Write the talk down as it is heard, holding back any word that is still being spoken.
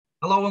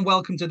Hello and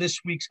welcome to this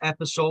week's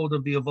episode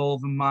of the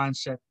Evolving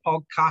Mindset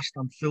podcast.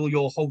 I'm Phil,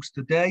 your host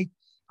today,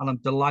 and I'm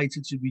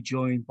delighted to be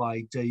joined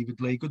by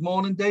David Lee. Good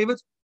morning, David.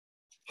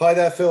 Hi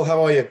there, Phil.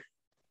 How are you?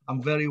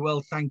 I'm very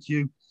well, thank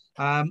you.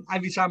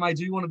 Every time I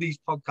do one of these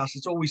podcasts,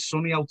 it's always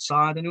sunny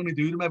outside, and I only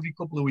do them every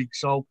couple of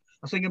weeks. So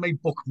I think I may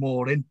book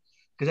more in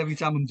because every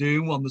time I'm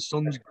doing one, the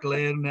sun's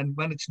glaring, and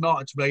when it's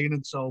not, it's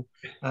raining. So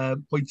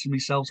point to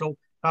myself. So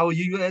how are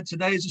you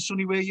today? Is it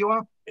sunny where you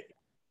are?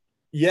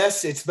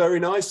 Yes, it's very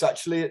nice.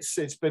 Actually,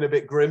 it's been a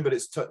bit grim, but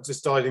it's just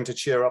starting to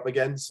cheer up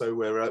again. So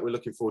we're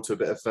looking forward to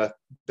a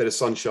bit of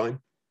sunshine.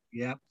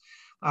 Yeah,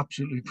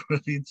 absolutely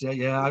brilliant.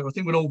 Yeah, I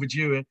think we're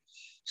overdue it.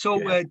 So,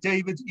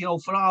 David,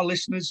 for our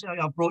listeners,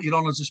 I've brought you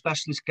on as a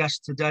specialist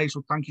guest today.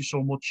 So thank you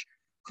so much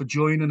for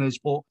joining us.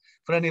 But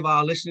for any of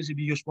our listeners, if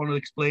you just want to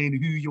explain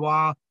who you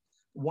are,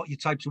 what your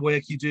types of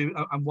work you do,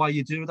 and why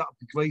you do, that would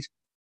be great.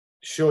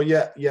 Sure,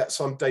 yeah.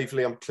 So I'm Dave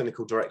Lee. I'm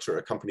clinical director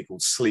at a company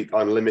called Sleep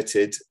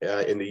Unlimited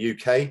in the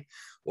UK,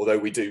 although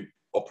we do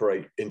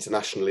operate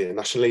internationally and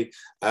nationally.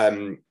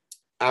 And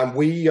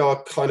we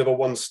are kind of a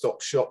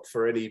one-stop shop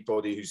for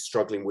anybody who's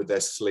struggling with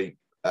their sleep.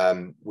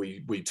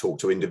 We talk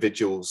to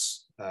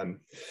individuals,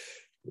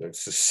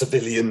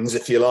 civilians,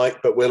 if you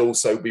like, but we'll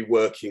also be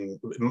working.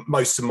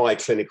 Most of my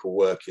clinical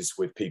work is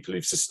with people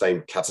who've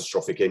sustained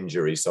catastrophic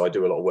injury. So I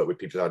do a lot of work with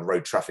people who had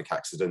road traffic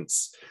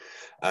accidents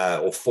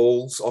or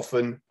falls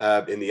often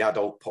in the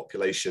adult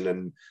population.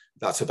 And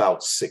that's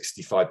about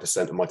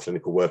 65% of my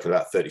clinical work, and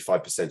about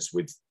 35% is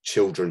with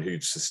children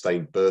who've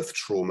sustained birth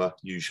trauma,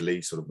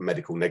 usually sort of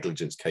medical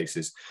negligence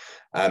cases.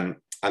 And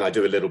I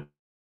do a little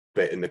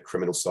bit in the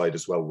criminal side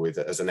as well,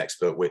 as an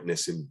expert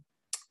witness in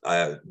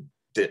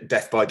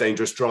death by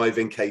dangerous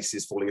driving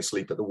cases, falling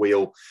asleep at the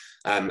wheel,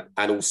 and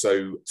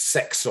also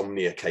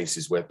sexsomnia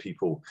cases where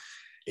people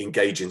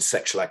engage in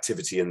sexual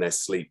activity in their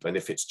sleep. And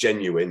if it's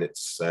genuine,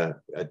 it's a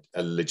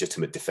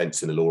legitimate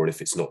defense in the law. And if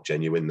it's not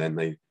genuine, then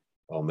they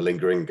are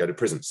malingering and go to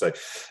prison. So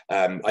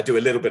I do a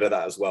little bit of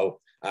that as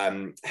well.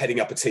 Heading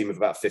up a team of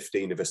about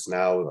 15 of us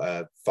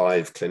now,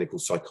 5 clinical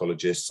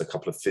psychologists, a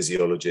couple of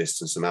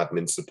physiologists and some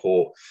admin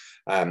support.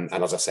 And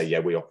as I say,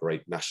 we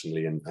operate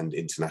nationally and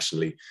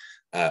internationally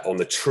on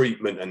the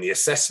treatment and the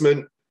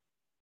assessment.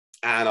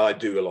 And I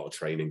do a lot of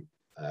training.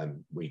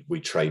 We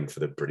train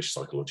for the British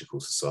Psychological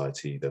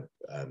Society, the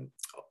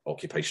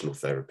Occupational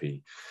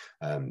Therapy,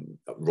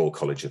 Royal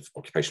College of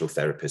Occupational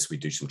Therapists. We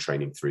do some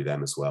training through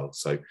them as well.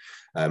 So,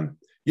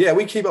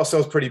 we keep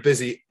ourselves pretty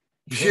busy,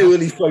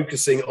 purely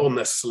focusing on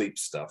the sleep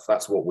stuff.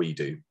 That's what we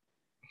do.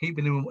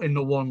 Keeping in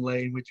the one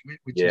lane, which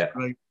is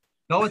great.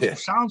 No, it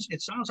sounds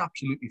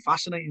absolutely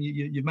fascinating.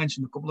 You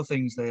mentioned a couple of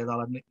things there that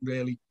I've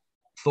really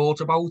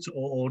thought about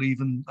or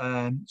even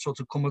sort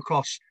of come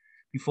across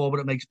before,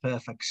 but it makes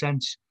perfect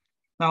sense.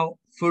 Now,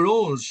 for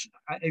us,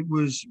 it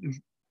was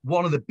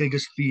one of the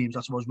biggest themes.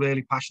 That's what I was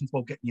really passionate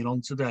about getting you on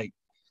today.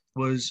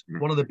 Was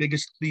one of the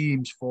biggest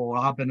themes for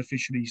our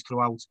beneficiaries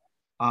throughout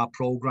our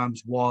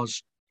programs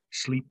was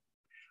sleep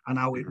and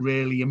how it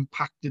really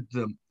impacted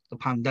them, the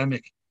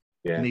pandemic,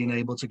 being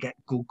able to get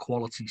good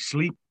quality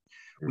sleep,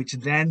 which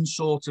then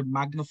sort of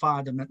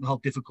magnified the mental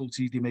health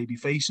difficulties they may be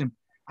facing,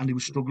 and they were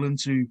struggling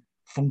to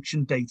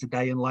function day to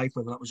day in life,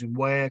 whether that was in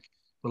work,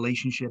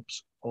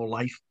 relationships, or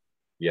life.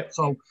 Yeah.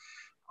 So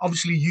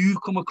obviously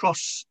you've come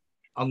across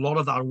a lot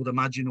of that, I would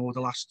imagine, over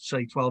the last,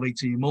 say, 12,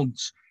 18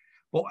 months.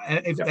 But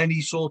if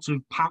any sort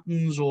of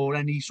patterns or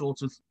any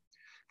sort of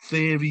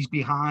theories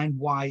behind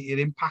why it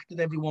impacted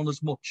everyone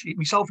as much,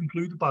 myself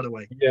included, by the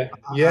way.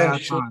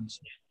 At Sure. times.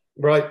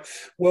 Right.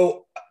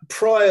 Well,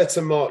 prior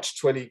to March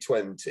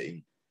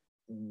 2020,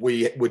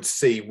 we would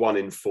see 1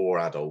 in 4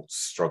 adults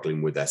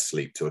struggling with their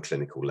sleep to a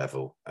clinical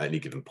level at any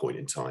given point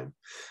in time.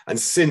 And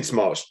since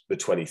March the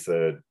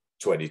 23rd,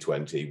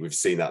 2020, we've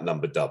seen that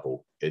number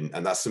double, and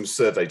that's some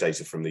survey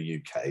data from the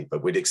UK,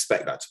 but we'd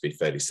expect that to be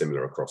fairly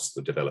similar across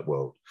the developed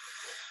world.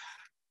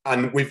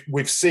 And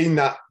we've seen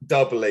that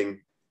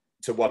doubling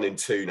to 1 in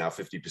 2 now,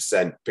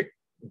 50%,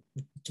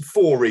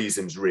 4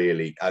 reasons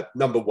really.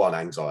 Number 1,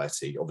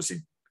 anxiety. Obviously,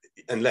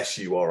 unless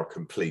you are a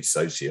complete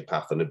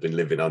sociopath and have been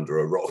living under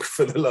a rock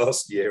for the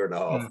last year and a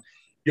half,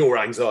 your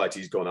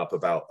anxiety's gone up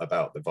about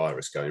the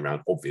virus going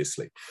around,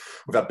 obviously.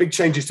 We've had big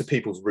changes to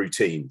people's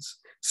routines.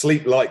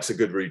 Sleep likes a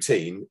good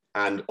routine.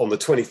 And on the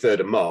 23rd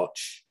of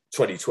March,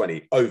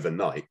 2020,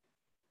 overnight,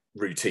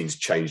 routines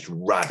changed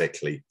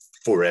radically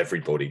for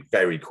everybody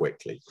very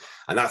quickly.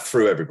 And that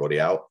threw everybody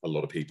out, a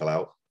lot of people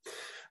out.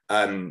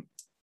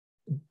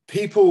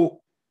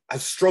 People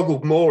have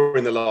struggled more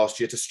in the last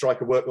year to strike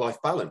a work-life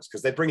balance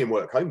because they're bringing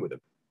work home with them,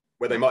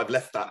 where they might have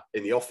left that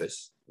in the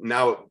office.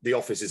 Now the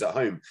office is at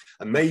home,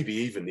 and maybe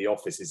even the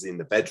office is in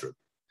the bedroom.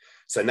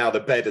 So now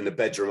the bed and the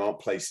bedroom aren't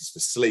places for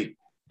sleep.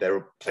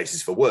 They're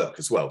places for work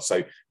as well.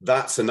 So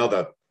that's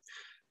another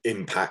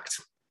impact,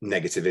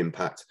 negative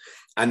impact.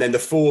 And then the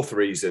 4th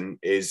reason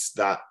is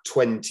that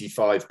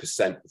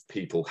 25% of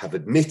people have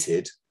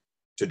admitted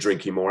to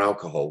drinking more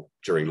alcohol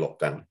during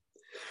lockdown.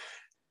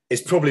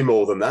 It's probably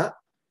more than that,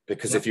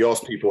 because if you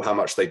ask people how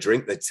much they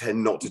drink, they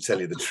tend not to tell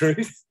you the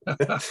truth.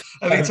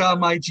 Every time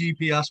my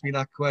GP asks me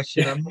that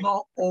question, I'm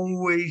not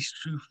always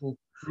truthful.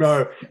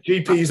 No,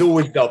 GPs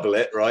always double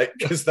it, right?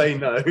 Because they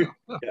know.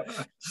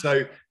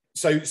 Yeah.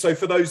 So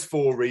for those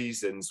 4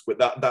 reasons,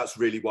 that's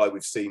really why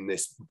we've seen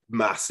this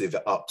massive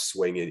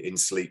upswing in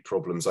sleep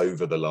problems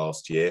over the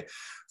last year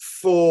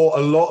for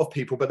a lot of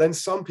people. But then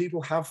some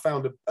people have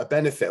found a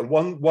benefit. And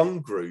one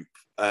group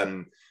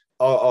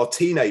are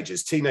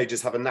teenagers.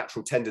 Teenagers have a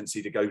natural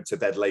tendency to go to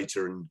bed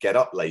later and get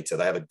up later.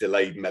 They have a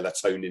delayed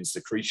melatonin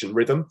secretion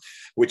rhythm,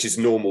 which is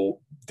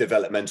normal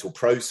developmental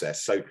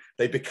process. So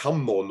they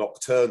become more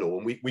nocturnal,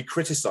 and we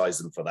criticize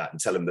them for that and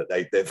tell them that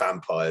they're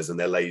vampires and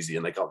they're lazy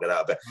and they can't get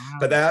out of bed. Wow.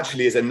 But there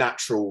actually is a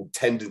natural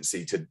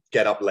tendency to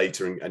get up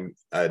later and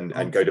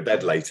go to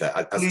bed later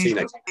as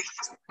teenagers.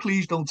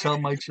 Please don't tell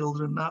my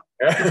children that.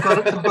 They've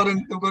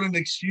got an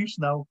excuse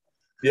now.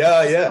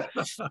 Yeah,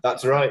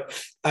 that's right.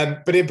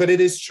 But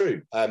it is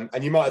true.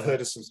 And you might have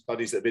heard of some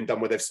studies that have been done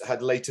where they've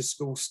had later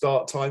school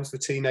start times for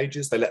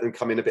teenagers. They let them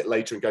come in a bit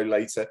later and go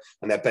later,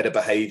 and they're better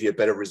behavior,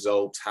 better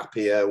results,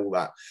 happier, all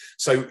that.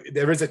 So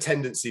there is a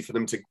tendency for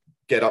them to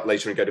get up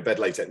later and go to bed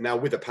later. Now,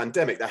 with a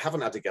pandemic, they haven't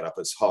had to get up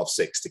at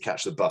 6:30 to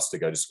catch the bus to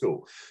go to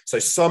school. So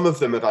some of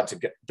them have had to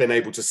been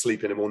able to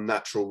sleep in a more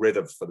natural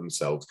rhythm for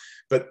themselves.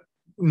 But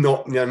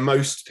not,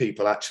 most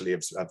people actually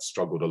have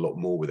struggled a lot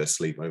more with their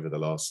sleep over the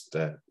last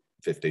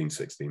 15,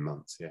 16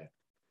 months. Yeah.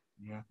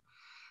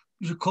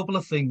 There's a couple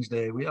of things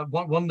there. We have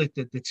one that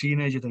the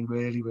teenager thing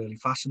really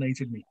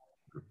fascinated me.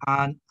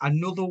 And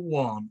another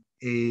one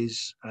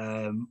is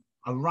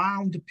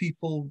around the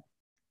people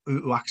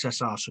who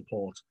access our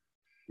support.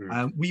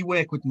 We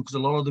work with them because a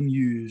lot of them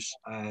use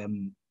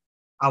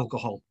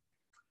alcohol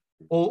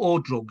or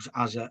drugs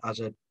as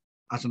an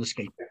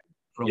escape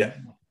from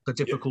the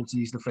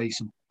difficulties they're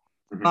facing.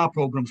 Our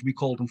programs, we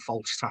call them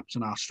false taps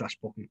in our stress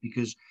bucket,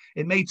 because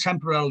it may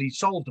temporarily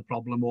solve the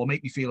problem or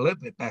make me feel a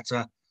little bit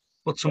better,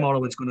 but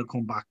tomorrow it's going to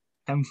come back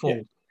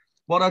tenfold.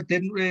 What I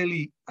didn't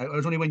really, it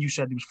was only when you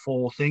said there was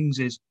 4 things,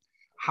 is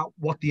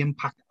what the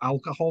impact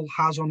alcohol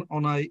has on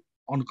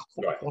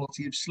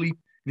quality of sleep.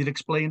 You'd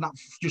explain that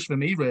just for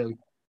me, really.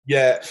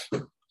 Yeah.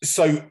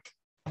 So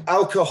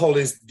alcohol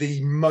is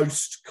the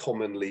most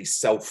commonly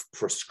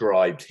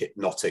self-prescribed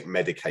hypnotic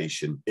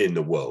medication in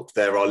the world.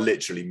 There are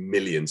literally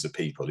millions of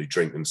people who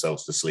drink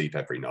themselves to sleep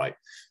every night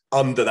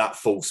under that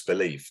false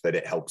belief that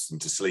it helps them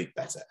to sleep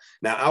better.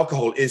 Now,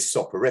 alcohol is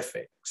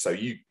soporific. So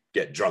you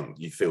get drunk,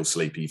 you feel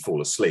sleepy, you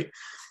fall asleep.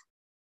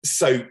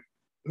 So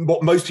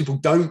what most people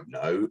don't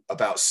know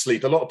about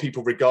sleep, a lot of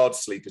people regard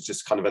sleep as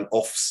just kind of an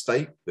off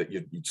state, that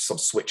some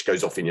switch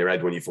goes off in your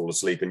head when you fall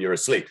asleep and you're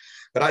asleep.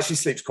 But actually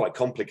sleep's quite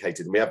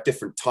complicated, and we have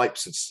different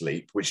types of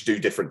sleep which do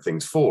different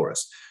things for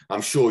us. I'm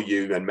sure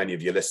you and many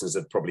of your listeners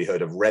have probably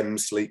heard of REM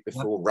sleep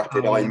before,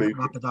 rapid eye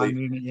movement. Rapid eye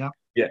movement, yeah.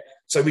 Yeah.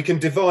 So we can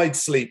divide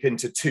sleep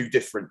into 2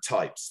 different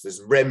types. There's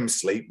REM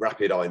sleep,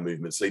 rapid eye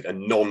movement sleep,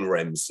 and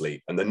non-REM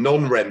sleep. And the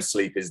non-REM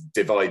sleep is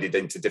divided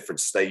into different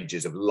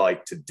stages of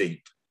light to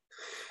deep.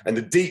 And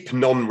the deep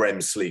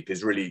non-REM sleep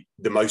is really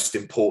the most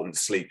important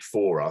sleep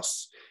for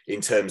us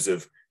in terms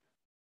of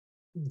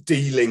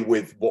dealing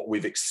with what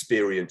we've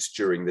experienced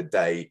during the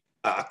day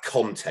at a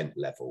content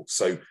level.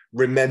 So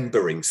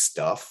remembering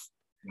stuff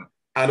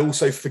and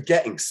also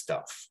forgetting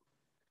stuff.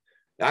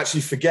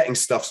 Actually, forgetting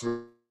stuff's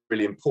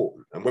really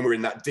important. And when we're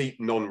in that deep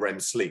non-REM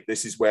sleep,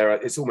 this is where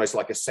it's almost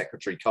like a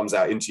secretary comes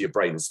out into your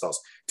brain and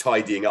starts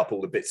tidying up all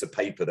the bits of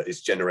paper that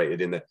is generated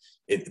in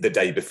the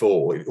day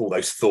before, all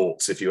those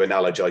thoughts. If you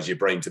analogize your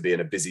brain to be in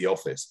a busy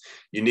office,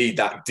 you need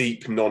that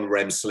deep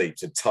non-REM sleep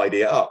to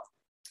tidy it up.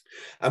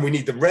 And we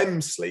need the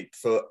REM sleep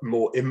for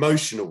more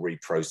emotional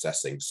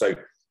reprocessing. So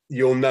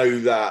you'll know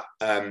that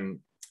when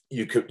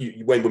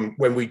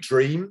we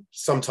dream,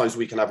 sometimes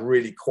we can have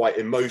really quite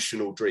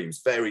emotional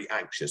dreams, very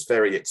anxious,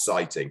 very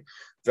exciting,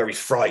 very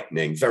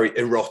frightening, very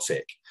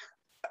erotic.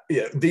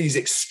 These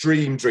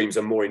extreme dreams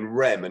are more in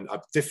REM, and a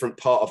different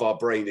part of our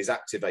brain is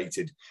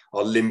activated.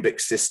 Our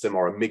limbic system,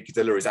 our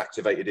amygdala is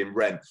activated in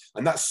REM.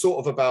 And that's sort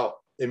of about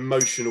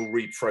emotional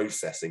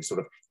reprocessing,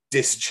 sort of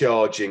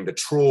discharging the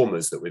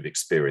traumas that we've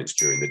experienced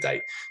during the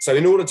day. So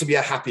in order to be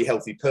a happy,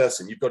 healthy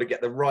person, you've got to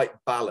get the right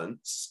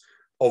balance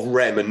of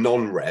REM and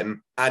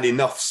non-REM and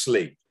enough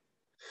sleep.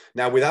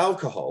 Now, with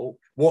alcohol,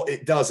 what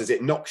it does is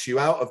it knocks you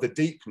out of the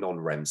deep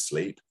non-REM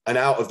sleep and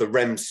out of the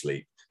REM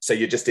sleep. So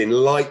you're just in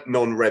light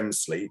non-REM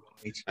sleep,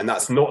 and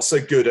that's not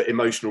so good at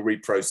emotional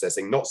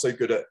reprocessing, not so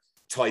good at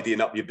tidying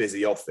up your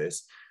busy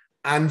office,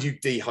 and you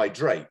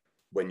dehydrate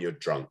when you're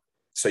drunk.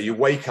 So you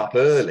wake up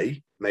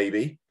early,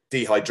 maybe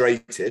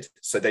dehydrated,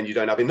 so then you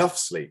don't have enough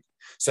sleep.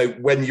 So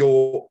when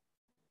you're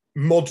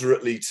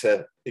moderately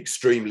to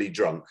extremely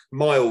drunk,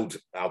 mild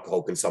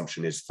alcohol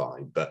consumption is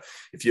fine, but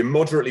if you're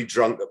moderately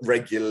drunk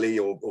regularly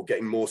or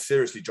getting more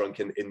seriously drunk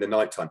in the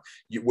nighttime,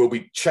 you will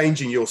be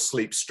changing your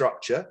sleep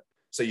structure,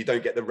 so you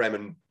don't get the REM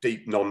and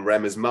deep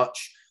non-REM as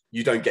much.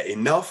 You don't get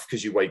enough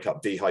because you wake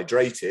up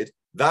dehydrated.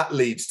 That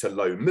leads to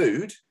low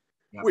mood,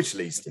 which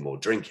leads to more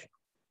drinking.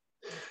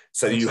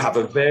 So you have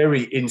a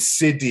very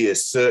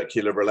insidious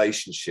circular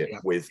relationship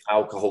with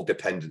alcohol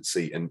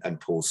dependency and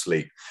poor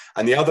sleep.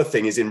 And the other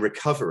thing is in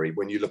recovery,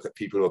 when you look at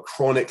people who are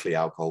chronically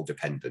alcohol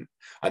dependent,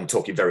 I'm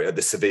talking very at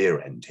the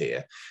severe end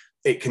here,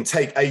 it can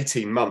take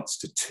 18 months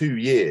to 2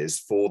 years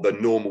for the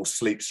normal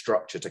sleep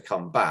structure to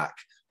come back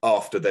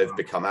after they've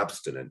become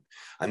abstinent.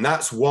 And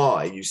that's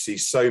why you see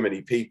so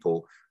many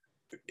people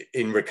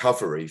in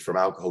recovery from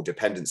alcohol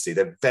dependency.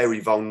 They're very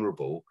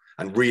vulnerable,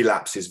 and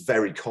relapse is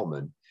very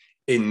common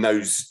in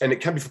those, and it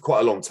can be for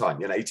quite a long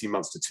time, 18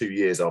 months to 2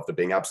 years after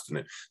being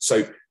abstinent.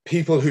 So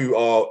people who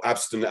are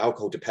abstinent,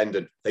 alcohol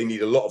dependent, they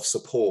need a lot of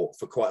support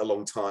for quite a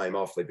long time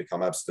after they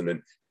become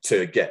abstinent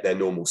to get their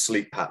normal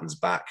sleep patterns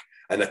back.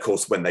 And of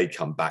course, when they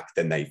come back,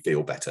 then they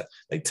feel better.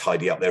 They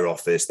tidy up their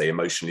office, they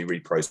emotionally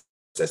reprocess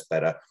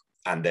better,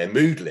 and their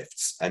mood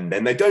lifts, and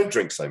then they don't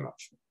drink so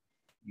much.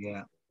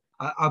 Yeah.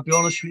 I'll be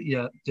honest with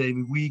you,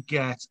 David, we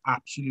get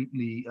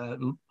absolutely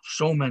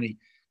so many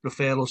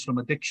referrals from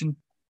addiction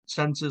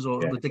centres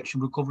or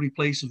addiction recovery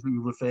places we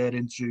refer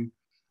into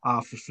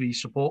for free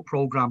support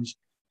programs.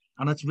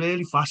 And it's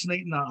really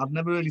fascinating. I've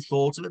never really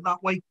thought of it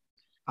that way.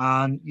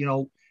 And,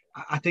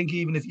 I think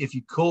even if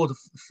you could,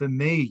 for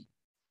me,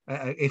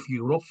 if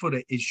you're up for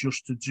it, is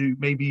just to do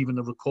maybe even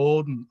a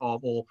recording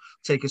or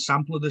take a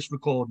sample of this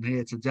recording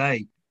here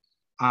today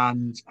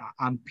and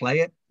play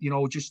it,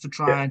 just to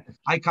try and,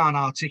 I can't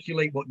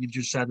articulate what you've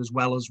just said as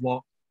well as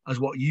what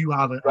you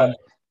have. Right. And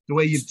the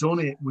way you've done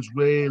it was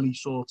really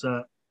sort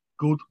of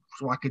good,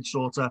 so I could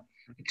sort of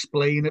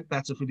explain it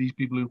better for these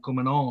people who are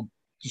coming on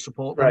to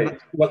support them. Right.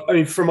 Well, I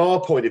mean, from our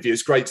point of view,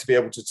 it's great to be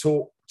able to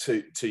talk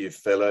to you,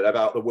 Phil,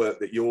 about the work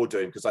that you're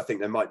doing, because I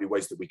think there might be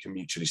ways that we can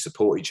mutually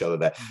support each other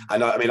there.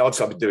 And I mean, I've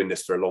been doing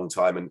this for a long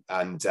time,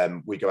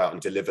 and we go out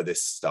and deliver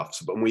this stuff.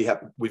 But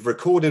we've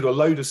recorded a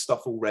load of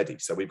stuff already.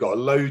 So we've got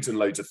loads and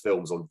loads of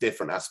films on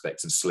different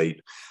aspects of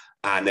sleep.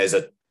 And there's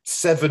a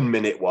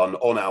 7-minute one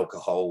on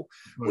alcohol,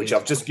 which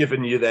I've just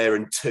given you there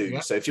in 2. Yeah.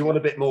 So if you want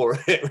a bit more,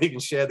 we can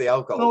share the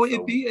alcohol. No,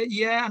 it'd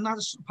be, and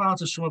that's part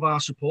of some of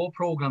our support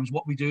programs.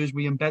 What we do is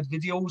we embed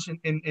videos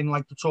in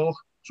like the talk.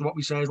 So what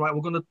we say is, right,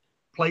 we're going to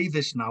play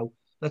this now.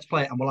 Let's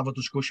play it, and we'll have a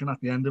discussion at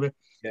the end of it.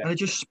 Yeah. And it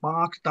just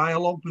sparks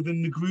dialogue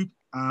within the group.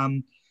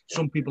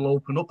 Some people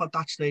open up at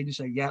that stage and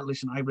say, yeah,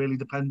 listen, I really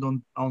depend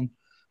on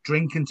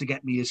drinking to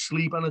get me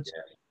asleep.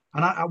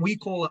 And we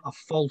call it a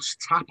false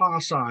tap our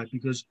side,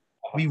 because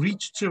we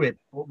reach to it,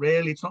 but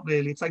really, it's not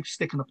really. It's like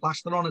sticking a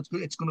plaster on.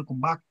 It's going to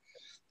come back.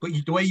 But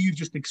the way you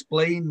just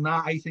explained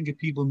that, I think if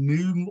people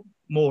knew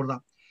more of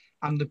that,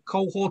 and the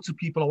cohorts of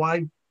people who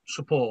I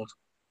support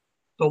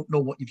don't know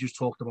what you've just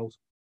talked about.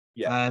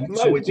 Yeah.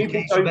 So it's a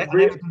case of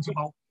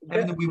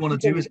everything we want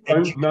to do is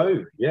educate.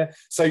 No, yeah.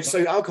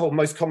 So alcohol,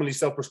 most commonly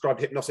self-prescribed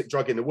hypnotic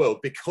drug in the world,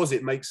 because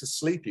it makes us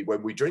sleepy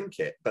when we drink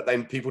it. But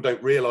then people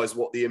don't realise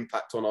what the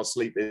impact on our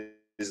sleep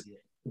is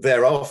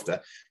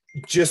thereafter,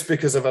 just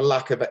because of a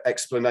lack of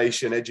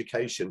explanation,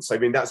 education. So, I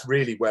mean, that's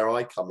really where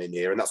I come in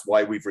here, and that's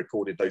why we've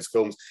recorded those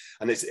films.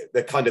 And it's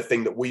the kind of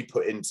thing that we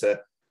put into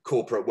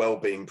corporate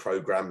wellbeing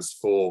programs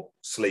for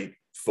sleep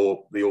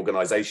for the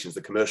organizations,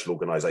 the commercial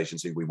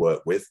organizations who we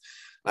work with.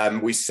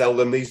 We sell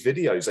them these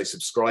videos, they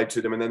subscribe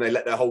to them, and then they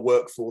let their whole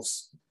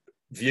workforce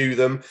view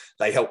them.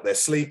 They help their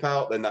sleep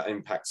out, then that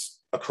impacts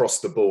across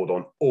the board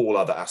on all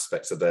other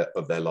aspects of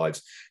their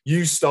lives.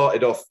 You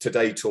started off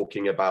today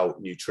talking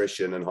about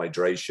nutrition and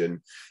hydration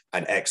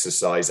and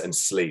exercise and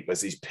sleep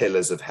as these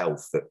pillars of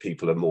health that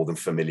people are more than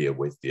familiar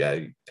with. Yeah,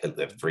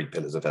 3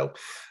 pillars of health.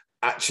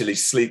 Actually,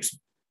 sleep's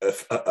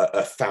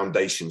a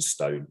foundation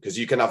stone, because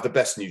you can have the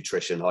best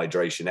nutrition,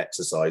 hydration,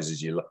 exercise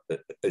as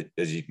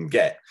you can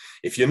get.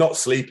 If you're not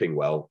sleeping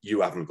well,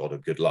 you haven't got a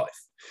good life.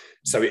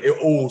 So it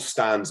all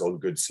stands on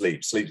good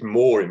sleep. Sleep's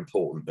more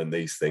important than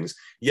these things,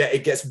 yet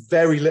it gets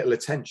very little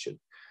attention.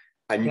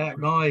 And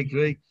I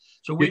agree.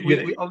 So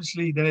we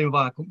obviously, the name of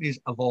our company is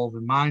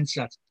Evolving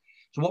Mindset.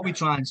 So what we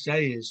try and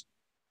say is,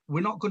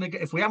 we're not going to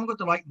get, if we haven't got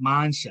the right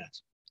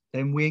mindset,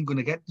 then we ain't going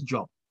to get the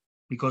job,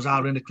 because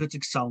our inner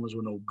critics telling us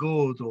we're no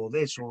good or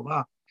this or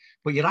that.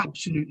 But you're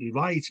absolutely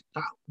right.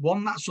 That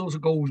one that sort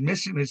of goes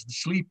missing is the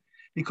sleep,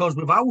 because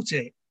without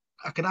it,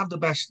 I could have the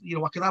best,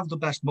 I could have the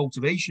best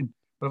motivation,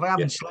 but if I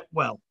haven't slept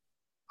well,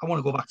 I want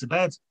to go back to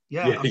bed. I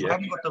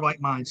haven't got the right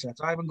mindset.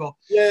 I haven't got.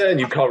 Yeah, and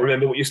you can't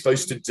remember what you're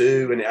supposed to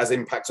do, and it has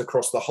impact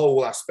across the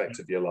whole aspect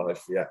of your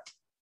life. Yeah,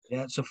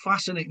 it's a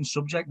fascinating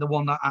subject, the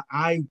one that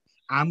I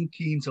am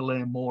keen to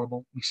learn more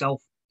about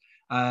myself,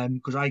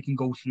 because I can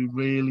go through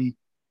really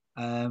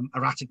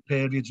erratic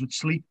periods with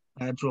sleep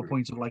to a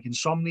point of like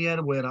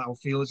insomnia, where I'll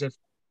feel as if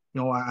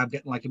I'm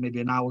getting like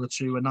maybe an hour or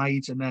 2 a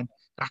night, and then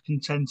that can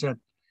tend to,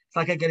 it's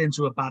like I get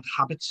into a bad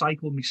habit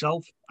cycle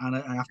myself, and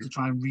I have to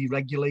try and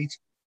re-regulate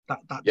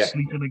that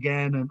sleeping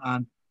again,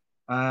 and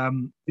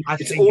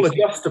it's all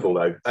adjustable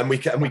though, and we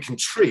can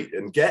treat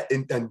and get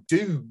in and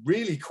do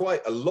really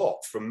quite a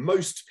lot from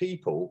most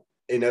people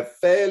in a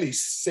fairly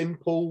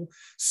simple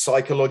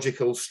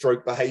psychological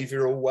stroke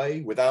behavioral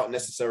way without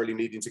necessarily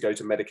needing to go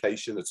to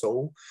medication at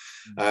all.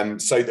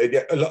 So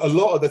a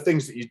lot of the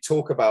things that you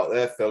talk about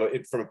there, Phil,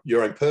 from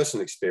your own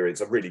personal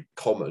experience, are really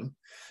common,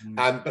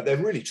 but they're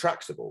really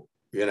tractable.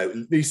 You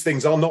know, these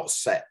things are not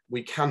set.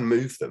 We can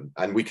move them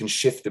and we can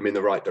shift them in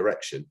the right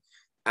direction.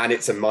 And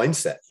it's a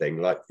mindset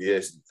thing. Like,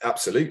 yes,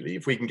 absolutely.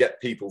 If we can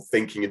get people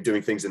thinking and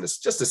doing things in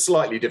just a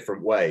slightly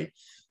different way,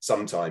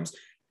 sometimes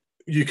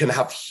you can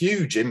have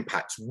huge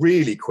impacts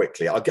really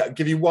quickly. I'll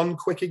give you one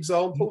quick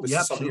example. This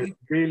is something that's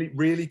really,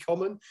 really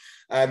common.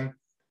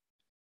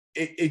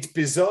 It's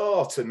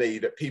bizarre to me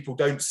that people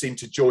don't seem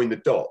to join the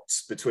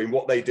dots between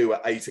what they do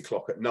at 8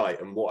 o'clock at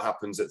night and what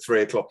happens at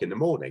 3 o'clock in the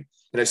morning.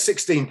 You know,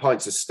 16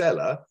 pints of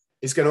Stella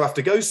is going to have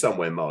to go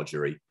somewhere,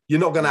 Marjorie. You're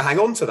not going to hang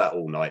on to that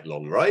all night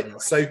long,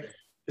 right? So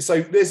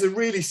there's a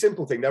really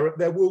simple thing.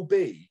 There will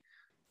be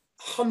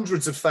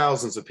hundreds of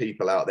thousands of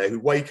people out there who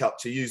wake up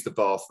to use the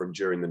bathroom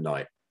during the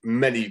night,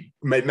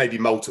 maybe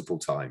multiple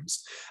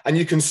times. And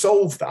you can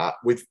solve that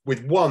with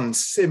one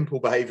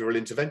simple behavioral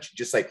intervention.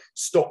 Just say,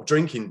 stop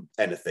drinking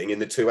anything in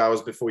the 2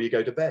 hours before you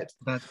go to bed.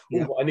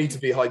 I need to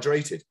be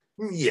hydrated.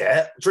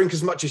 Yeah, drink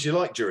as much as you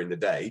like during the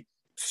day.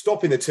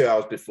 Stop in the 2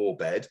 hours before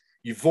bed.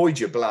 You void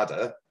your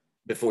bladder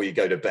before you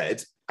go to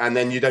bed, and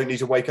then you don't need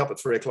to wake up at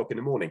 3 o'clock in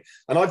the morning.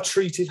 And I've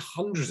treated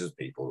hundreds of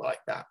people like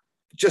that,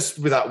 just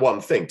with that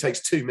one thing. It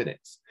takes 2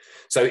 minutes.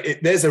 So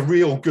there's a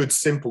real good,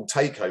 simple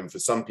take home for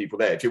some people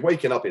there. If you're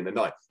waking up in the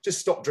night, just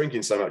stop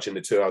drinking so much in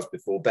the 2 hours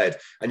before bed,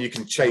 and you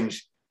can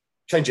change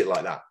it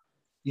like that.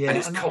 Yeah, and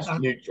it's cost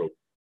neutral.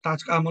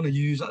 I'm going to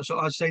use that. So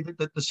I'd say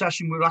that the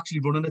session we're actually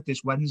running it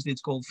this Wednesday,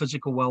 it's called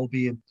Physical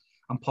Wellbeing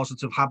and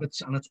Positive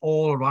Habits, and it's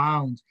all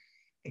around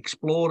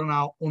exploring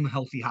our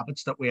unhealthy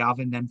habits that we have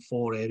in them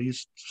 4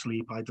 areas: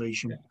 sleep,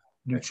 hydration,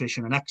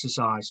 nutrition, and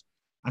exercise,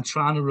 and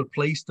trying to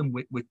replace them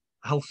with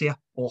healthier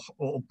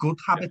or good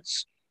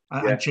habits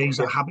and change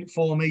that habit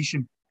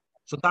formation.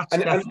 So that's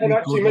and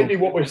actually maybe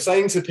what we're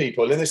saying to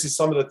people, and this is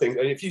some of the things,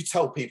 if you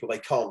tell people they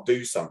can't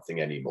do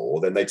something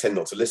anymore, then they tend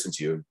not to listen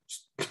to you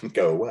and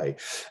go away.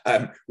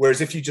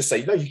 Whereas if you just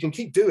say, no, you can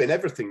keep doing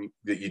everything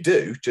that you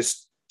do,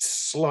 just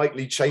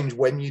slightly change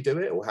when you do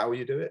it or how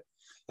you do it.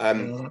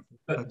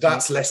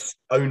 That's less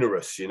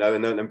onerous, you know,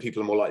 and then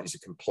people are more likely to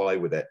comply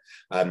with it.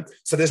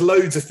 So there's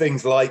loads of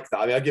things like that.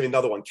 I mean, I'll give you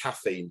another one: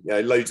 caffeine. You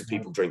know, loads of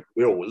people drink.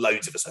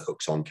 Loads of us are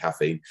hooked on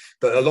caffeine,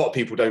 but a lot of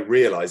people don't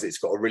realise it's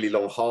got a really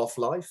long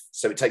half-life.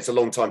 So it takes a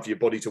long time for your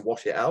body to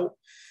wash it out.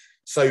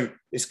 So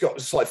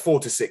it's like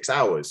 4 to 6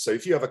 hours. So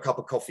if you have a cup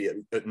of coffee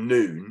at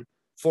noon,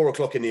 4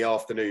 o'clock in the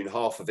afternoon,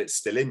 half of it's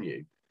still in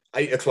you.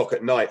 8 o'clock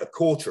at night, a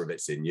quarter of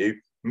it's in you.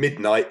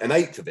 Midnight, an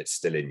eighth of it's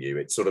still in you.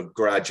 It sort of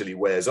gradually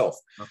wears off.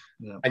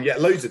 And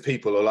yet loads of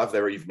people will have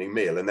their evening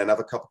meal and then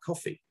have a cup of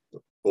coffee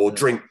or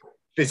drink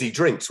fizzy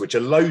drinks, which are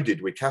loaded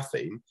with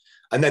caffeine,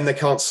 and then they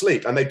can't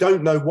sleep. And they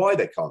don't know why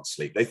they can't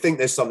sleep. They think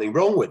there's something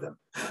wrong with them.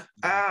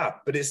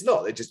 But it's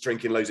not. They're just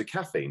drinking loads of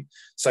caffeine.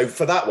 So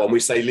for that one, we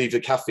say leave the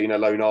caffeine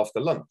alone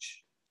after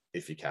lunch,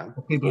 if you can.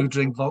 For people who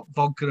drink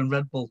vodka and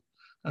Red Bull.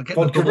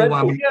 Vodka Red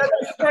Bull. Yeah,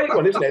 that's a great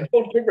one, isn't it?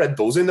 Vodka Red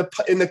Bulls in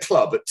the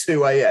club at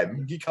 2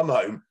 a.m. You come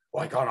home.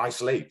 Why can't I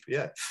sleep?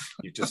 Yeah,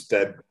 you just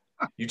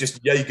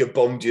Jaeger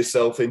bombed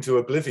yourself into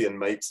oblivion,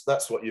 mates.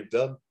 That's what you've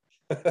done.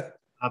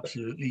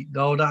 Absolutely.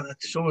 No,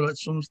 that's something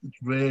that's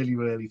really,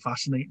 really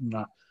fascinating.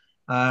 That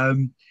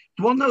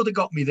the one though that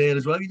got me there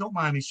as well, if you don't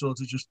mind me sort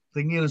of just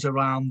thinking, is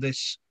around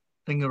this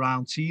thing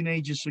around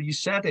teenagers. So you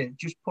said it,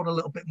 just put a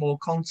little bit more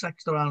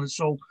context around it.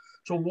 So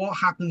what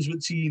happens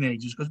with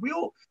teenagers? Because we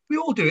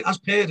all do it as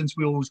parents.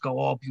 We always go,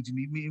 oh,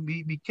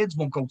 me kids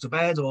won't go to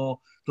bed, or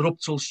they're up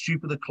till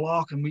stupid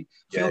o'clock, and we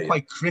feel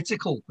quite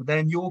critical. But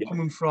then you're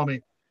coming from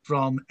it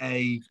from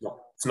a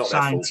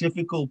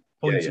scientific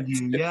point of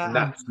view.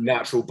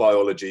 Natural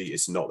biology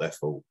is not their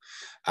fault,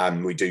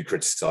 and we do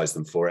criticize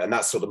them for it. And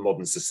that's sort of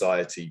modern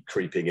society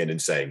creeping in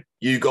and saying,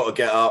 you got to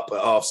get up at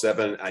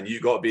 7:30 and you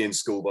got to be in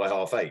school by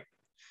 8:30.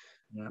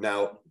 Yeah.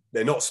 Now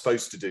they're not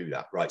supposed to do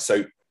that, right?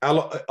 So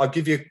I'll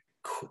give you.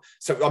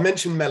 So I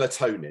mentioned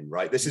melatonin,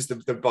 right? This is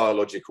the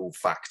biological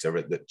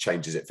factor that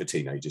changes it for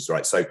teenagers,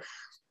 right? So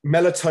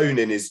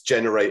melatonin is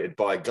generated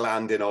by a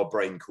gland in our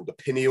brain called the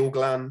pineal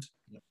gland.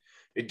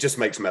 It just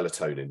makes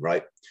melatonin,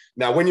 right?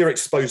 Now, when you're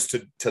exposed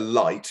to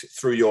light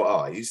through your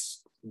eyes,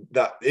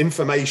 that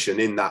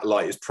information in that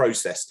light is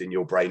processed in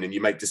your brain, and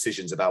you make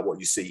decisions about what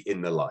you see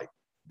in the light.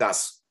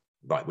 That's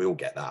right, we all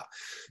get that.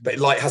 But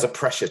light has a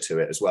pressure to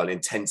it as well,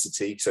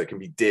 intensity, so it can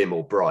be dim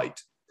or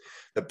bright.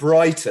 The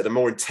brighter, the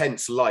more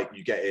intense light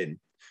you get in,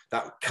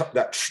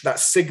 that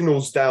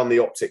signals down the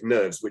optic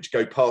nerves, which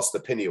go past the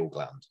pineal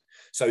gland.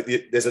 So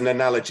there's an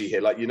analogy here,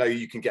 like, you know,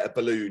 you can get a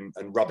balloon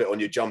and rub it on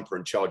your jumper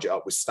and charge it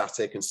up with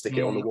static and stick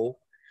it on the wall.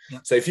 Yeah.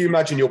 So if you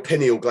imagine your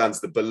pineal gland's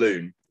the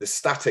balloon, the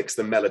static's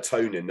the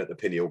melatonin that the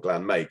pineal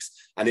gland makes,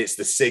 and it's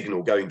the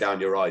signal going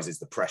down your eyes is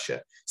the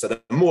pressure. So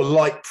the more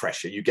light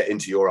pressure you get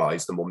into your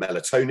eyes, the more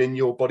melatonin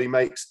your body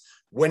makes.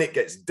 When it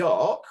gets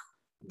dark,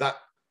 that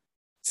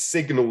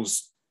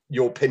signals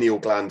your pineal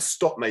gland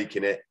stop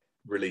making it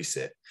release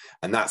it.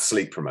 And that's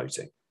sleep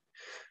promoting.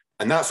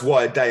 And that's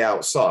why a day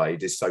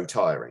outside is so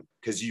tiring,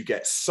 because you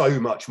get so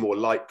much more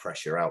light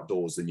pressure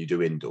outdoors than you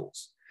do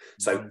indoors.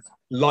 So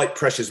light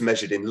pressure is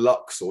measured in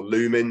lux or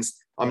lumens.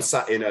 I'm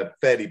sat in a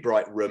fairly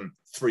bright room,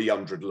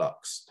 300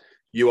 lux.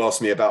 You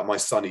asked me about my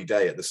sunny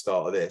day at the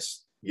start of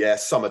this. Yeah,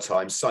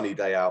 summertime, sunny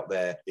day out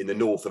there in the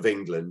north of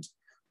England,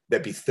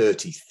 there'd be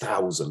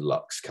 30,000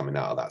 lux coming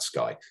out of that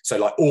sky. So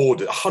like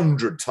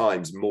 100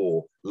 times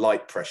more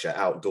light pressure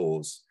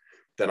outdoors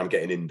than I'm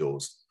getting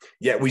indoors.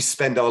 Yet we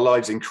spend our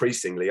lives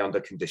increasingly under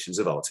conditions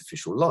of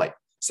artificial light.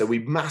 So we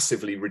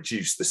massively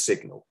reduce the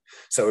signal.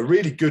 So a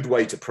really good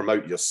way to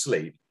promote your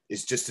sleep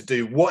is just to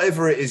do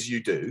whatever it is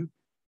you do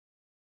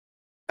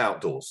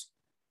outdoors.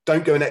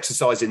 Don't go and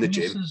exercise in the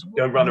gym.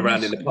 Go and run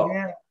around in the park.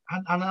 Yeah.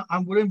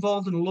 And we're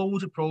involved in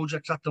loads of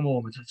projects at the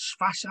moment. It's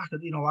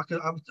fascinating. You know,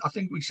 I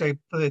think we say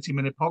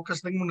 30-minute podcast.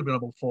 I think it would have been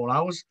about 4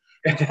 hours.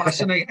 It's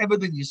fascinating.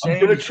 Everything you say.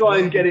 I'm going to try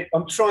and get it.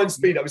 I'm trying to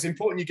speed up. It's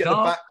important you get the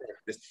background of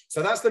this.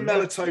 So that's the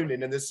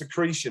melatonin and the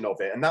secretion of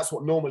it. And that's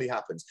what normally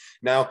happens.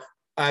 Now,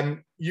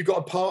 you got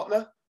a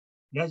partner?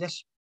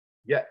 Yes.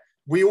 Yeah.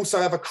 We also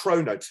have a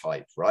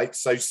chronotype, right?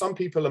 So some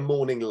people are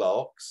morning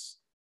larks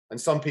and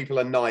some people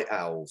are night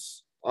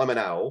owls. I'm an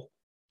owl.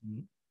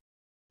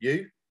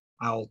 You?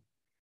 Owl.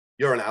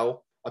 You're an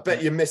owl. I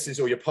bet your missus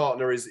or your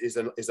partner is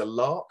a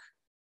lark.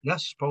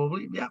 Yes,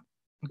 probably. Yeah.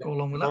 I'll go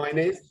along with that. Mine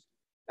is.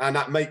 And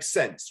that makes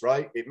sense,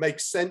 right? It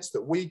makes sense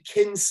that we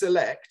can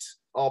select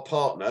our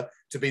partner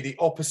to be the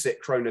opposite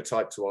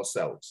chronotype to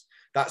ourselves.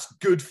 That's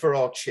good for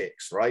our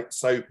chicks, right?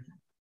 So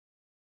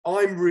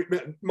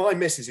my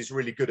missus is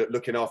really good at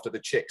looking after the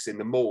chicks in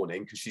the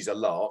morning because she's a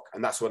lark,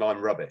 and that's when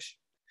I'm rubbish.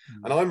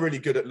 And I'm really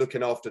good at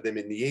looking after them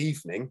in the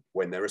evening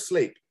when they're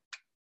asleep,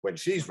 when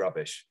she's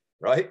rubbish,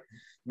 right?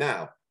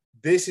 Now,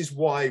 this is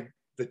why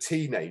the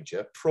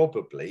teenager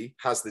probably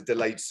has the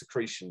delayed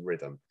secretion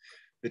rhythm.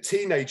 The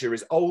teenager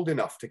is old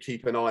enough to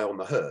keep an eye on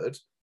the herd,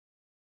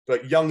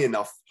 but young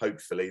enough,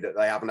 hopefully, that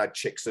they haven't had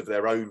chicks of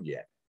their own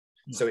yet.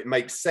 So it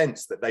makes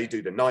sense that they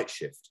do the night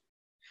shift.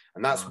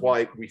 And that's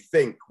why we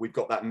think we've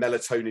got that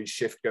melatonin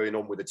shift going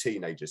on with the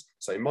teenagers.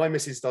 So my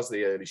missus does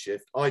the early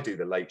shift, I do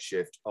the late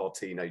shift, our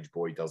teenage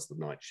boy does the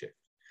night shift.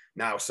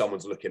 Now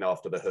someone's looking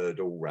after the herd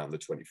all around the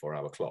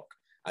 24-hour clock.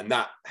 And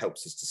that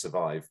helps us to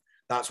survive.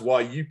 That's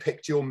why you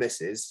picked your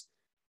missus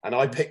and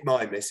I picked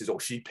my missus, or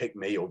she picked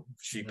me, or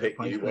she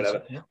picked you,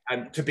 whatever.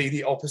 And to be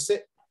the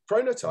opposite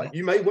chronotype.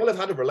 You may well have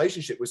had a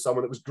relationship with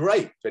someone that was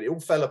great, but it all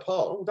fell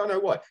apart. Oh, I don't know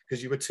why,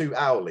 because you were too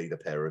owly, the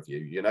pair of you.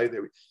 You know,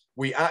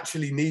 we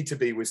actually need to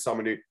be with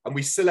someone who, and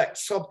we select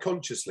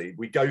subconsciously,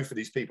 we go for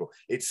these people.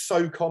 It's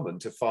so common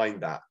to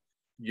find that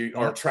you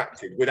are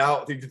attracted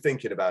without even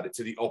thinking about it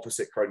to the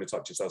opposite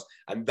chronotype yourselves.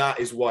 And that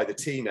is why the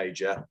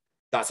teenager,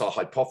 that's our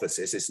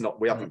hypothesis. It's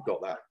not, we haven't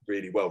got that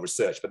really well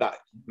researched, but that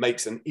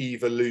makes an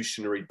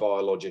evolutionary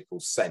biological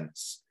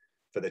sense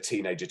for the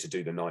teenager to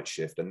do the night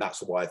shift. And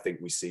that's why I think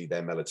we see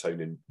their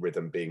melatonin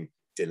rhythm being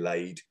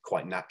delayed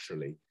quite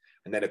naturally.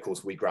 And then, of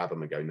course, we grab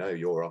them and go, no,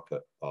 you're up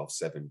at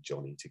 7:30,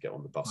 Johnny, to get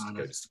on the bus to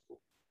go to school.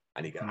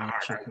 And he goes, I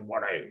don't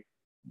want to.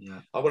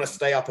 Yeah. I want to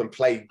stay up and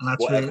play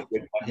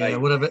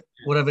whatever.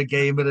 Whatever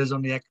game it is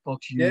on the Xbox,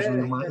 usually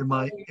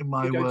in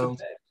my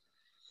world.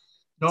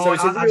 No, so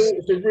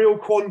it's a real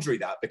quandary,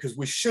 that, because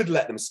we should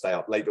let them stay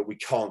up late, but we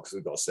can't because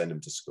we've got to send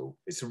them to school.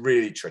 It's a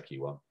really tricky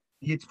one.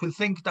 You'd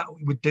think that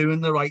we're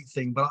doing the right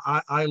thing, but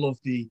I love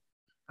the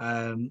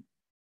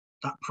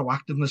that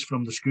proactiveness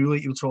from the school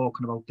that you're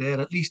talking about there,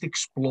 at least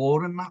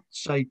exploring that,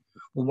 say,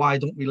 well, why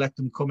don't we let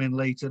them come in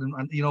later?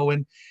 And you know,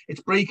 and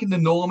it's breaking the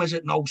norm, is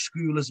it? No,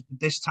 school is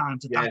this time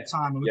to that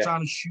time, and we're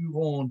trying to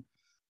shoehorn.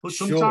 But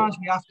sometimes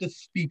we have to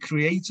be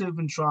creative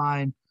and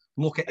try and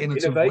look at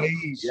innovative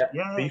ways.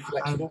 Be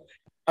flexible.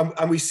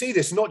 And we see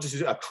this not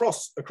just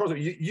across.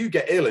 You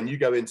get ill and you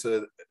go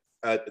into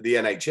the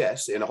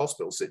NHS in a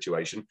hospital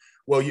situation.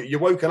 Well, you're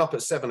woken up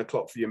at 7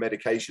 o'clock for your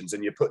medications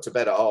and you're put to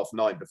bed at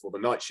 9:30 before the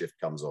night shift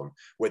comes on,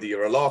 whether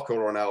you're a lark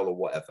or an owl or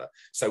whatever.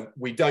 So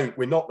we're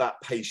not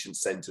that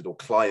patient-centered or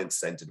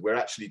client-centered. We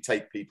actually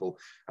take people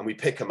and we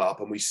pick them up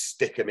and we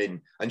stick them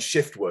in. And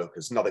shift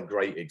workers, another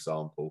great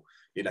example.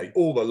 You know,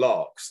 all the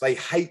larks, they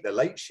hate the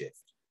late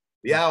shift.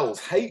 The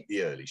owls hate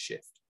the early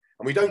shift.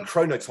 And we don't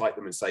chronotype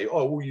them and say,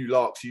 oh, all you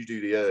larks, you do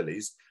the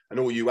earlies, and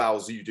all you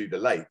owls, you do the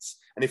lates.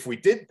 And if we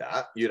did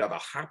that, you'd have a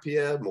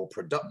happier, more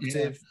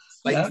productive,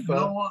 safer.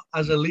 No,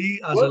 as a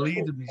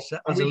leader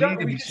myself.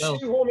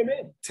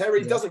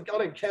 Terry doesn't. I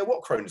don't care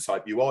what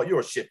chronotype you are.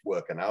 You're a shift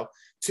worker now.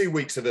 2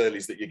 weeks of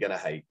earlies that you're going to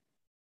hate.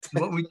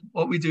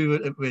 What we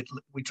do,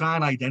 we try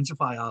and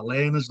identify our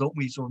learners, don't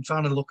we? So I'm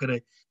trying to look at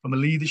it from a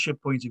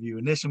leadership point of view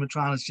in this, and we're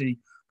trying to see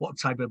what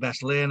type of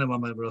best learner.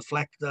 I'm a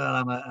reflector.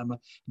 I'm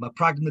a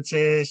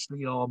pragmatist.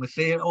 You know, I'm a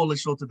theory. All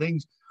these sorts of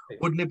things.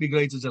 Wouldn't it be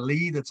great as a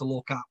leader to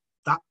look at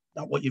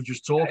that what you've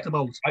just talked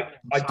about?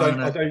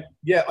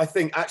 I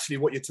think actually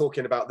what you're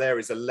talking about there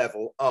is a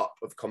level up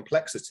of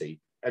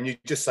complexity. And you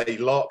just say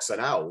larks and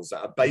owls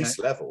at a base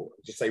level.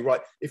 Just say,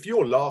 right, if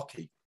you're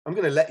larky, I'm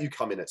going to let you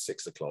come in at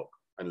 6 o'clock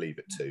and leave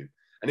at 2.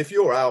 And if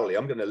you're hourly,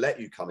 I'm going to let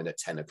you come in at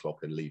 10 o'clock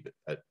and leave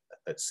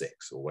at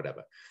 6 or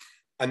whatever.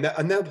 And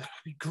that'll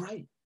be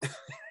great.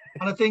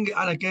 And I think,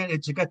 and again,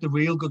 to get the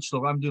real good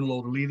stuff, I'm doing a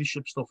lot of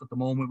leadership stuff at the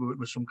moment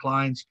with some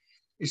clients,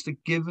 is to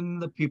give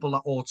the people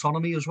that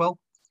autonomy as well,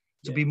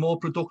 to be more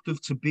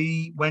productive, to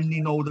be when they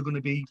know they're going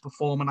to be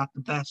performing at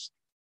the best.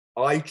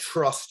 I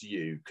trust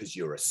you because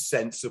you're a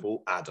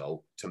sensible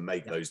adult to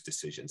make those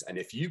decisions. And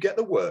if you get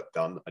the work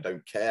done, I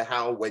don't care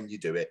how, when you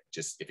do it,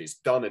 just if it's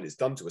done and it's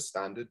done to a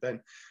standard, then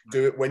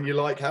do it when you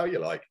like, how you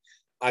like.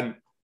 And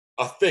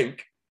I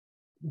think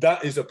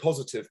that is a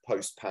positive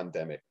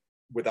post-pandemic,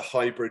 with a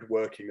hybrid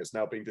working that's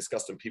now being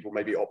discussed and people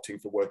maybe opting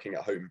for working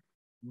at home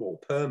more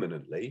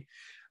permanently,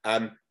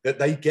 that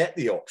they get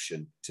the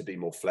option to be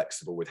more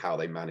flexible with how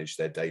they manage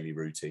their daily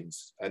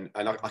routines. And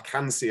I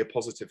can see a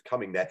positive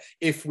coming there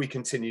if we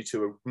continue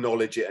to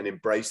acknowledge it and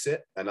embrace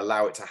it and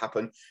allow it to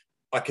happen.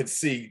 I could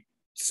see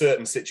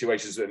certain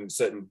situations and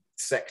certain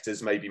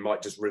sectors maybe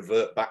might just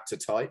revert back to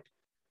type,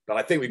 but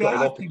I think we've got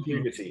an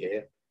opportunity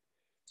here.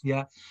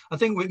 Yeah, I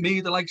think with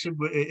me, the likes of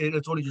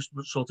it's only just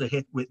sort of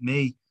hit with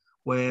me,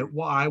 where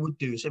what I would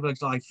do is,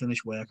 if I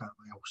finish work at,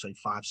 say,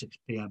 5, 6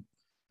 p.m,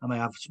 I may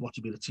have watch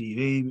a bit of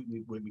TV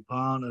with my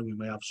partner, we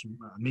may have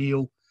a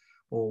meal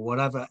or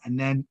whatever, and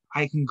then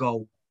I can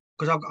go,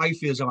 because I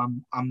feel as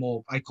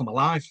though I come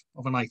alive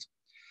of a night.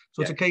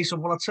 So it's a case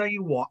of, well, I'll tell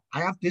you what, I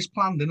have this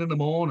planned in the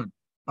morning,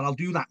 and I'll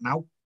do that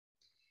now.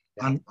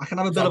 And I can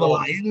have a bit of a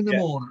lie-in in the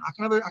morning.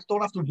 I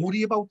don't have to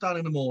worry about that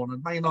in the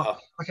morning.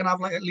 I can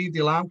have leave the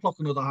alarm clock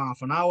another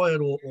half an hour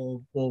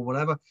or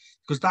whatever,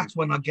 because that's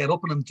when I get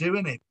up and I'm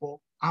doing it. But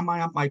am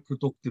I at my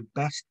productive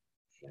best?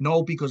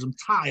 No, because I'm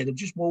tired. I've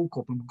just woke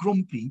up. I'm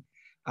grumpy.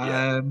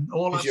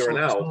 All that you're an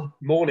owl.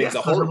 Mornings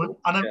are horrible.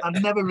 And I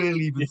never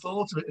really even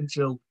thought of it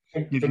until.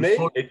 For me,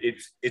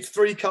 it's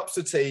 3 cups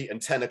of tea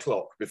and 10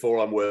 o'clock before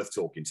I'm worth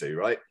talking to,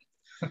 right?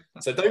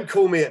 So don't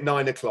call me at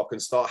 9 o'clock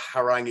and start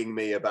haranguing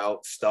me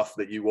about stuff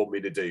that you want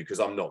me to do, because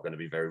I'm not going to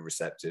be very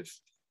receptive.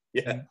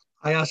 Yeah.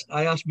 I asked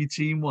my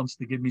team once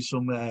to give me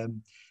some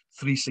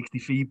 360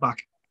 feedback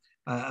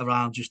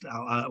around just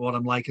what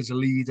I'm like as a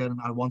leader, and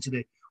I wanted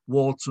it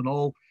warts and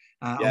all.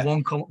 And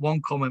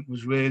one comment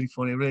was really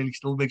funny. It really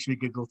still makes me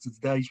giggle to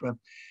today. When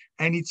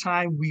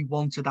anytime we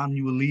wanted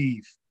annual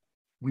leave,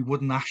 we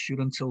wouldn't ask you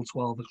until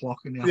 12 o'clock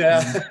in the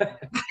afternoon.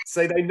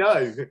 So they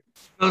know.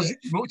 Because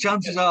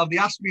chances are, if they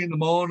asked me in the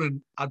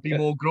morning, I'd be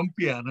more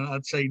grumpier, and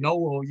I'd say no,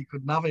 or you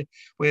couldn't have it.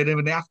 Where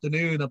in the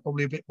afternoon, I'm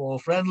probably a bit more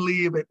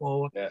friendly, a bit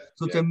more.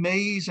 So it's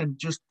amazing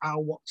just how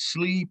what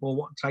sleep or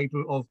what type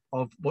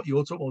of what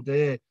you're talking about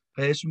there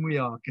person we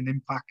are can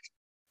impact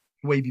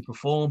the way we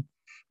perform.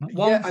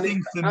 One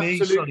thing for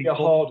me, absolutely a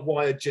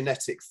hardwired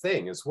genetic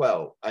thing as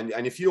well.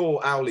 And if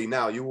you're owly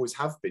now, you always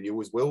have been, you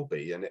always will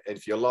be. And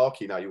if you're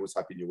larky now, you always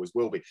have been, you always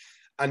will be.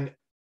 And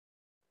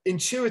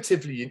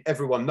intuitively,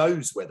 everyone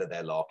knows whether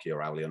they're larky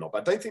or owly or not,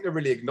 but I don't think they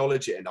really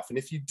acknowledge it enough. And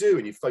if you do,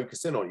 and you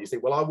focus in on it, you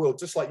think, well, I will,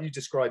 just like you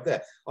described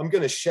there, I'm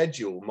going to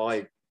schedule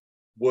my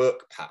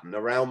work pattern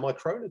around my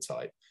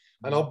chronotype,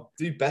 and I'll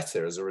do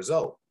better as a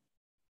result.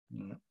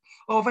 Yeah.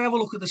 Or if I have a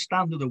look at the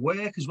standard of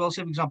work as well,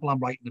 say, for example, I'm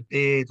writing a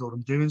bid or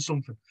I'm doing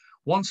something,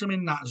 once I'm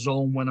in that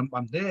zone, when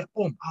I'm there,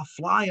 boom, I'll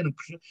fly, and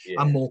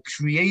I'm more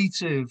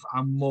creative,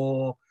 I'm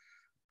more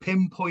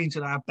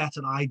pinpointed, I have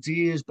better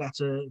ideas,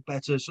 better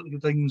sort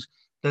of things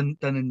than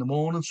in the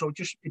morning. So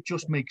it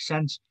just makes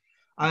sense.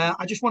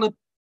 I just want to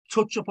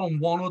touch upon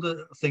one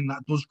other thing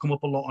that does come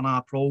up a lot on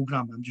our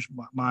program, and just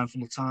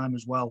mindful of time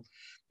as well,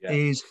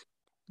 is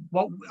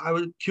what I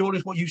was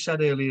curious what you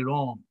said earlier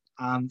on.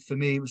 And for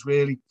me, it was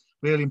really,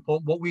 really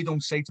important. What we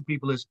don't say to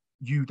people is,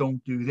 you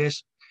don't do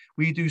this.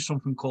 We do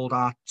something called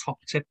our top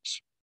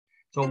tips.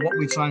 So what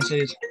we try and say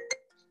is,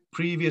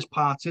 previous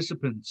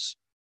participants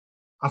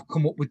have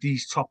come up with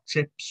these top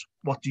tips.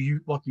 What do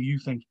you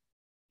think?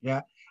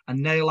 Yeah.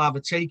 And they'll either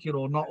take it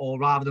or not, or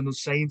rather than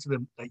us saying to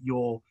them that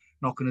you're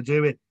not going to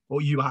do it,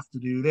 or you have to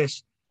do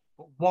this.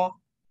 But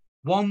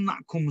one that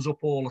comes up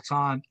all the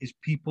time is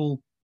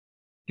people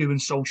doing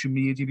social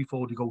media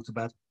before they go to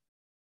bed.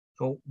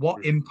 So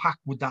what impact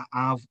would that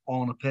have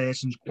on a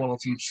person's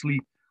quality of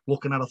sleep,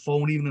 looking at a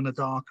phone, even in a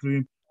dark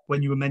room,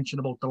 when you were mentioning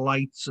about the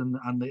lights and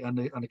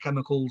the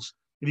chemicals?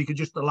 If you could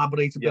just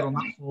elaborate a bit on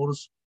that for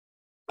us.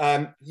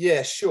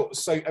 Yeah, sure.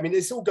 So, I mean,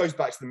 this all goes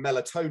back to the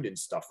melatonin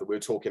stuff that we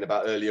were talking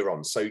about earlier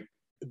on. So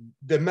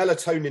the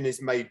melatonin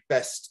is made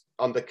best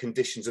under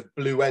conditions of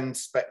blue end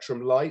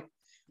spectrum light,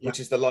 which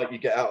is the light you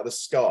get out of the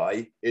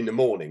sky in the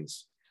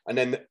mornings. And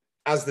then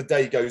as the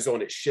day goes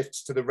on, it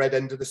shifts to the red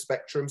end of the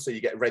spectrum. So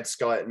you get red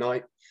sky at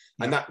night.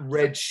 And that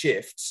red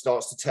shift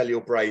starts to tell your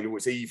brain, oh,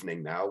 it's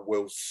evening now.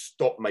 We'll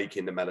stop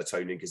making the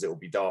melatonin because it will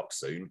be dark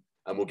soon,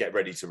 and we'll get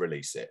ready to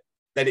release it.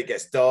 Then it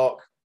gets dark,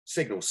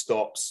 signal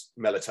stops,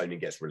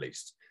 melatonin gets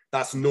released.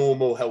 That's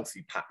normal,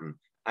 healthy pattern.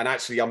 And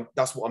actually,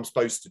 that's what I'm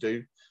supposed to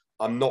do.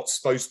 I'm not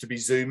supposed to be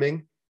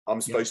Zooming.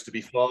 I'm supposed to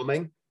be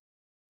farming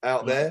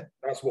out there.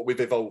 That's what we've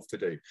evolved to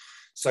do.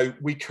 So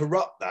we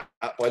corrupt that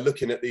by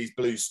looking at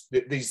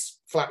these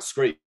flat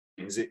screens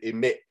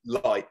emit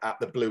light at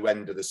the blue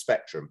end of the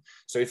spectrum.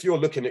 So if you're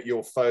looking at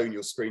your phone,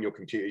 your screen, your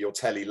computer, your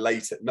telly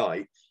late at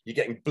night, you're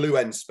getting blue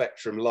end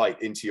spectrum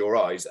light into your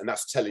eyes, and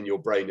that's telling your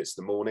brain it's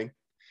the morning.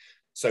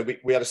 So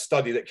we had a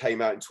study that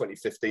came out in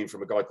 2015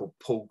 from a guy called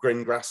Paul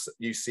Greengrass at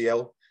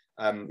UCL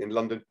in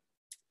London.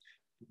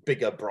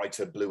 Bigger,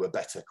 brighter, bluer,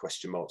 better,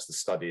 question marks. The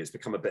study has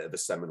become a bit of a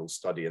seminal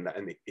study,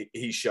 and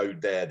he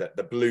showed there that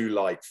the blue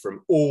light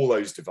from all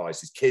those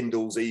devices,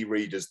 Kindles,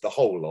 e-readers, the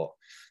whole lot,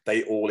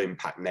 they all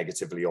impact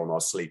negatively on our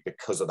sleep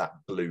because of that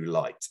blue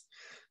light.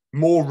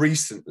 More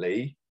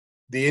recently,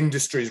 the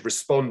industry has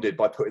responded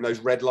by putting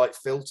those red light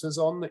filters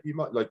on that you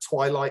might, like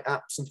Twilight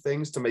apps and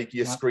things, to make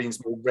your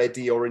screens more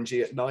reddy,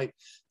 orangey at night.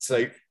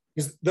 So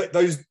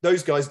because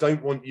those guys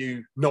don't want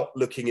you not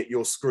looking at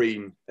your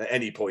screen at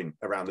any point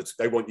around it.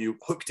 They want you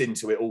hooked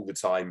into it all the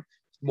time.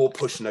 More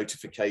push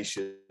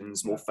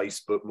notifications, more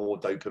Facebook, more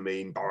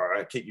dopamine,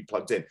 keep you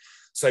plugged in.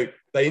 So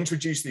they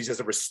introduced these as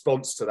a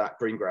response to that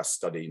Greengrass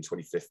study in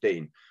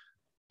 2015.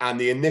 And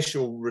the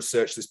initial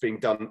research that's being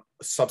done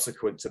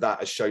subsequent to that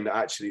has shown that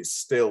actually it's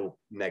still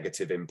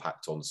negative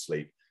impact on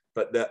sleep.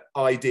 But the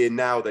idea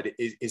now that it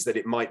is that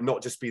it might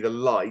not just be the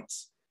light,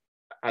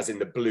 as in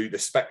the blue, the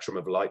spectrum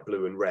of light,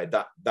 blue and red,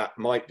 that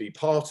might be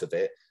part of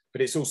it,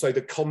 but it's also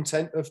the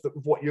content of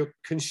what you're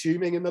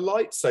consuming in the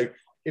light. So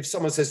if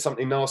someone says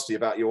something nasty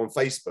about you on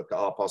Facebook at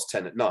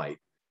 10:30 at night,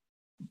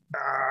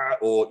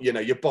 or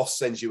your boss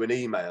sends you an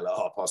email at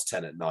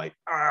 10:30 at night,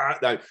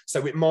 no.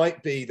 So it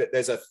might be that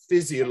there's a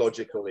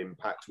physiological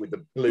impact with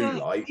the blue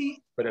light,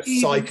 but a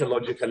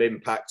psychological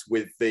impact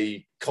with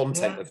the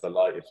content of the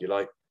light, if you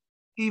like.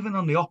 Even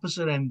on the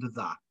opposite end of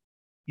that,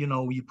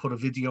 you put a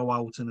video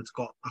out and it's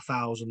got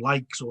 1,000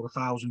 likes or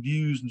 1,000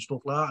 views and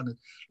stuff like that, and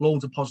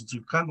loads of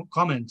positive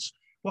comments.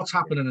 What's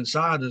happening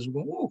inside is,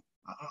 oh,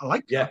 I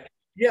like that.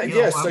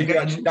 So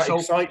that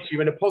excites you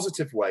in a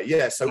positive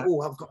way.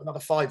 So I've got another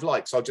 5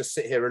 likes. I'll just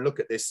sit here and look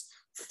at this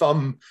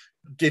thumb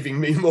giving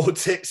me more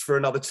ticks for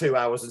another 2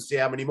 hours and see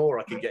how many more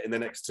I can get in the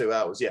next 2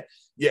 hours.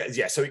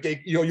 So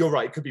you're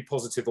right. It could be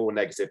positive or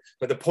negative,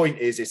 but the point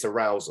is it's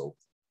arousal.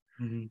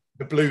 Mm-hmm.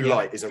 The blue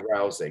light is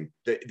arousing.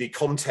 The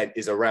content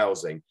is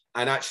arousing.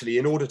 And actually,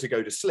 in order to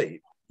go to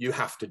sleep, you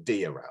have to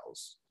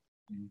de-arouse.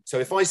 Mm-hmm. So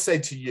if I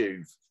said to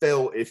you,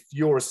 Phil, if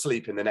you're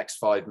asleep in the next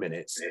 5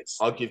 minutes,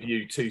 I'll give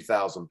you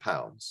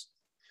 £2,000.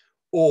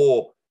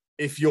 Or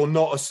if you're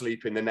not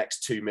asleep in the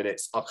next 2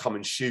 minutes, I'll come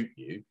and shoot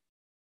you.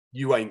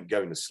 You ain't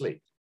going to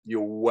sleep.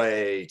 You're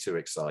way too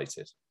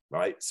excited,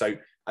 right? So,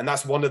 and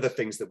that's one of the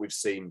things that we've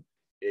seen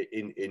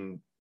in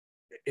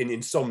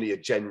insomnia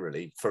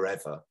generally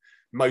forever.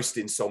 Most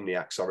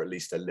insomniacs are at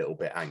least a little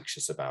bit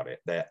anxious about it.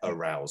 They're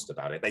aroused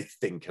about it. They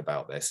think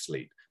about their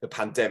sleep. The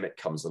pandemic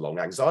comes along,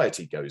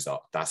 anxiety goes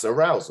up. That's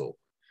arousal.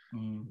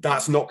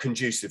 That's not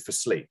conducive for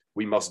sleep.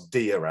 We must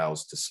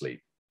de-arouse to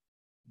sleep.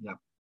 Yeah.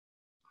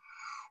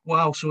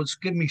 Wow, so it's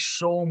given me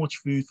so much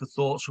food for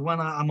thought. So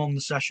when I'm on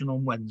the session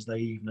on Wednesday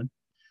evening,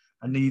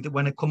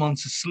 when I come on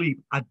to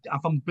sleep,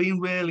 if I'm being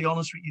really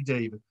honest with you,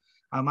 David,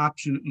 I'm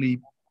absolutely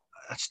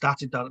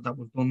ecstatic that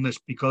we've done this,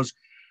 because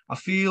I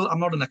feel, I'm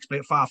not an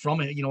expert, far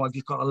from it. I've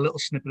just got a little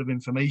snippet of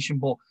information,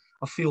 but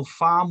I feel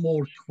far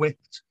more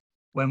equipped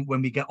when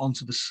we get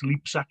onto the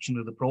sleep section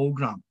of the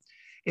program.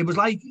 It was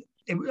like,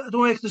 I don't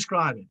know how to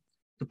describe it.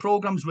 The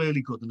program's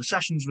really good and the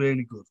session's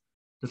really good.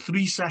 The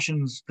 3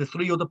 sessions, the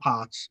 3 other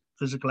parts,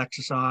 physical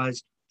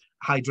exercise,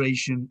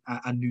 hydration,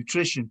 and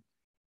nutrition,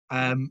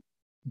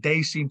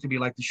 they seem to be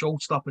like the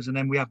showstoppers. And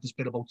then we have this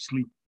bit about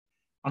sleep.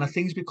 And I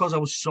think it's because I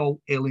was so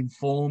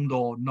ill-informed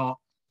or not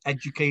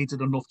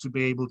educated enough to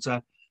be able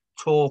to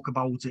talk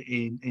about it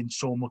in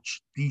so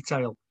much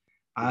detail.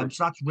 So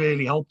that's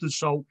really helped us.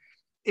 So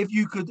if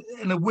you could,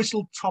 in a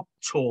whistle-top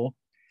tour,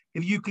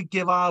 if you could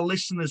give our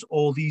listeners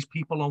or these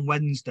people on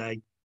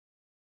Wednesday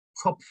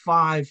top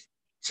 5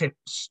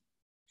 tips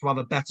to have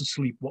a better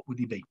sleep, what would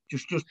they be?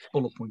 Just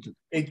bullet pointed.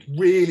 It's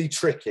really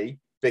tricky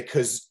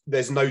because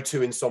there's no 2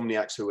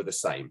 insomniacs who are the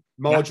same.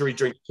 Marjorie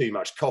drinks too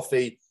much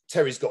coffee.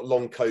 Terry's got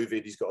long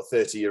COVID. He's got a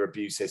 30-year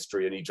abuse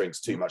history and he drinks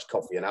too much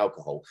coffee and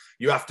alcohol.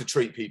 You have to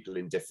treat people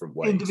in different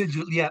ways.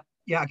 Individually,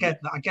 I get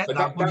that.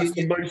 That's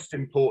the most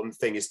important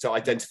thing, is to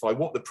identify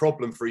what the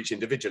problem for each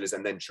individual is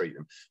and then treat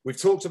them. We've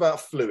talked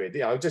about fluid,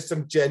 just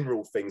some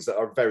general things that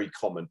are very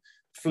common.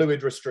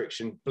 Fluid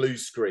restriction, blue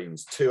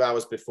screens, 2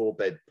 hours before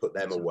bed, put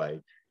them away.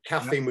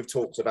 Caffeine, we've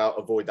talked about,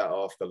 avoid that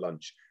after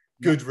lunch.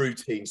 Good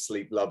routine,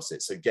 sleep loves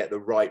it. So get the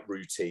right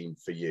routine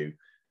for you.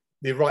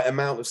 The right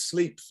amount of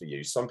sleep for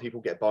you. Some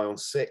people get by on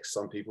 6,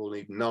 some people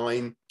need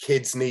 9.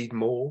 Kids need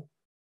more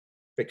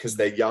because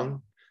they're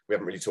young. We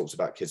haven't really talked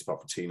about kids apart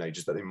from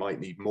teenagers, but they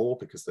might need more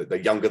because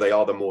the younger they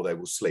are, the more they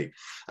will sleep.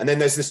 And then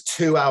there's this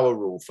 2-hour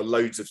rule for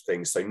loads of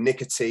things. So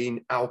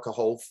nicotine,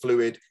 alcohol,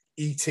 fluid,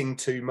 eating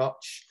too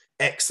much,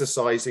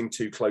 exercising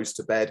too close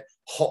to bed,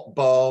 hot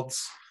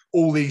baths,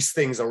 all these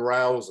things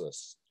arouse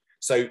us.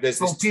 So there's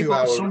this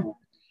 2-hour rule.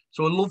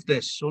 So I love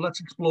this. So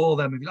let's explore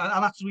them. And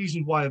that's the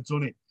reason why I've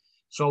done it.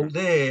 So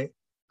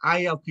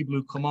I have people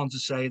who come on to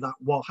say that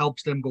what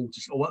helps them go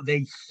to sleep, or what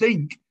they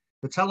think,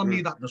 they're telling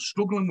me that they're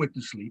struggling with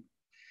the sleep.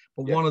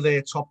 But one of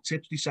their top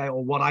tips, they say,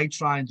 or what I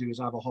try and do, is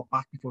have a hot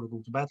bath before I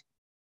go to bed.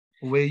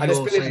 And it's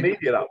been in the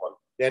media, that one.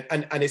 Yeah,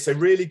 and it's a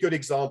really good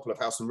example of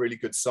how some really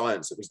good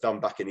science that was done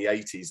back in the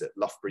 80s at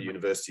Loughborough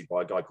University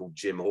by a guy called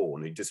Jim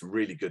Horn, who did some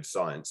really good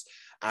science,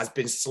 has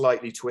been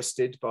slightly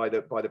twisted by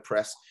the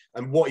press.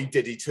 And what he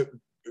did, he took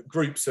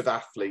groups of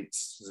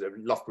athletes.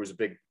 Loughborough is a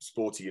big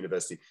sporty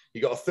university. He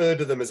got a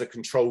third of them as a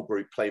control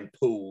group playing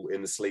pool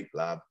in the sleep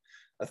lab.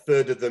 A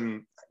third of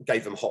them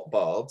gave them hot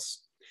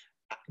baths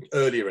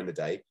earlier in the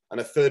day, and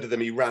a third of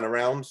them he ran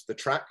around the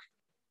track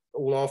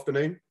all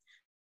afternoon.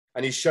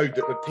 And he showed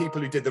that the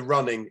people who did the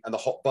running and the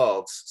hot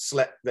baths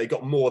slept, they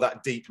got more of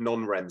that deep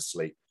non-REM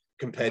sleep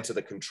compared to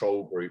the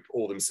control group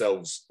or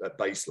themselves at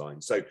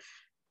baseline. So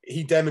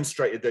he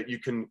demonstrated that you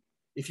can,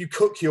 if you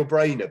cook your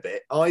brain a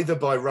bit, either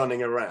by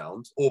running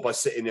around or by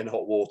sitting in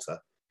hot water,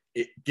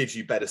 it gives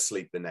you better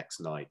sleep the next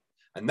night.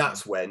 And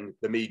that's when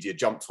the media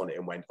jumped on it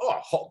and went,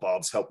 oh, hot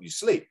baths help you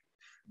sleep.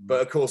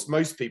 But of course,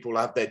 most people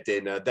have their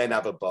dinner, then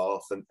have a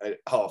bath at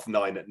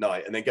 9:30 at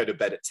night, and then go to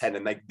bed at 10,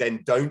 and they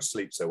then don't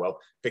sleep so well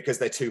because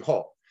they're too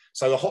hot.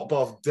 So the hot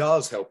bath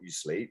does help you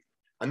sleep.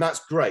 And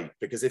that's great,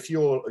 because if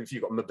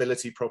you've got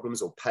mobility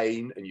problems or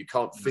pain and you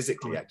can't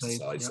physically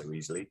exercise so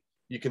easily,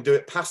 you can do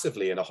it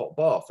passively in a hot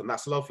bath, and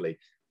that's lovely,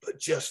 but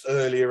just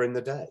earlier in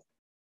the day.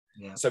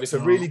 Yeah. So it's a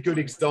really good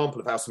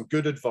example of how some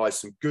good advice,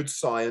 some good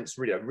science,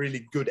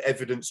 really good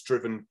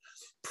evidence-driven,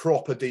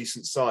 proper,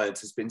 decent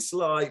science has been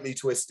slightly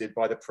twisted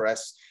by the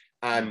press,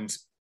 and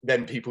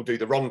then people do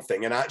the wrong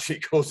thing and actually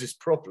causes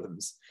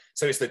problems.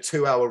 So it's the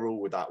 2-hour rule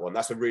with that one.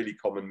 That's a really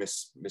common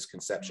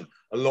misconception.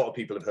 A lot of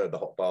people have heard the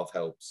hot bath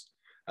helps,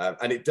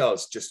 and it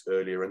does, just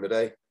earlier in the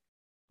day.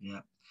 Yeah.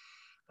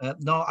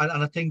 No,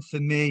 and I think for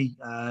me,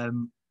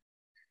 I'm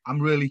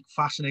really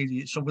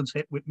fascinated. Something's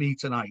hit with me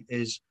tonight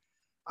is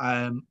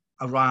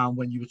around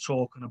when you were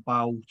talking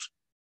about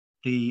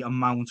the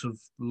amount of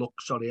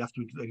lux. Sorry, I have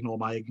to ignore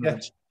my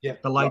ignorance. Yeah.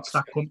 The lights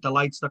that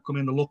come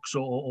in the lux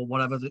or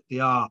whatever that they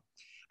are,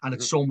 and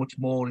it's so much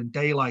more in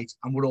daylight,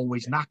 and we're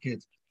always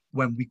knackered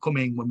when we come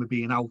in, when we're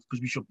being out,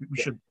 because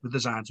we're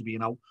designed to be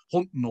out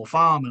hunting or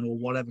farming or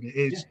whatever it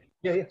is.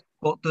 Yeah.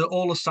 But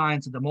all the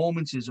science at the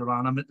moment is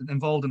around. I'm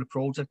involved in a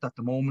project at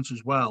the moment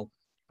as well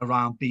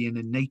around being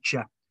in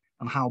nature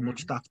and how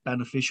much that's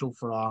beneficial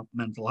for our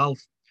mental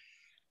health.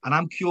 And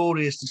I'm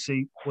curious to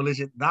see, well, is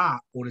it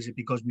that, or is it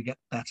because we get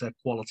better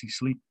quality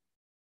sleep,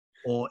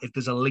 or if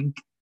there's a link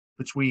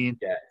between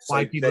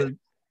why people?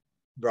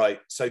 Right.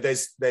 So there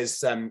was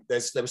something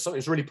that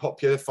was really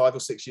popular 5 or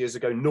 6 years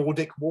ago,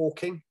 Nordic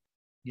walking.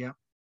 Yeah.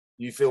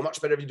 You feel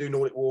much better if you do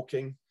Nordic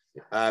walking.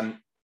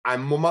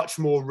 And much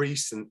more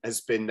recent has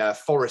been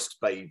forest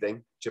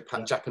bathing,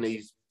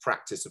 Japanese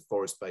practice of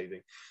forest bathing,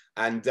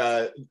 and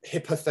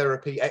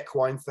hippotherapy,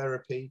 equine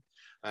therapy.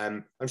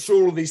 I'm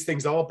sure all these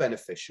things are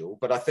beneficial,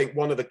 but I think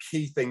one of the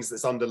key things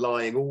that's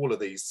underlying all of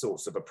these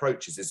sorts of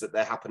approaches is that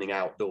they're happening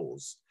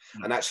outdoors.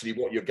 And actually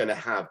what you're going to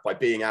have by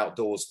being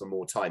outdoors for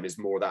more time is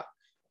more of that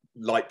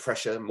light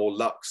pressure, more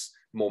lux,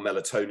 more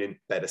melatonin,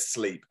 better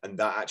sleep. And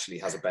that actually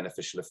has a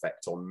beneficial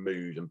effect on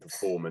mood and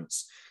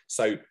performance.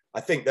 So I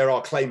think there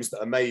are claims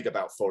that are made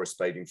about forest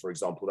bathing, for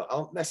example, that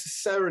aren't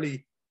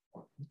necessarily,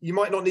 you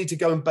might not need to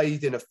go and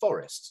bathe in a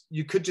forest.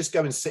 You could just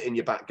go and sit in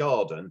your back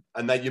garden,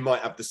 and then you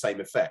might have the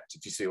same effect,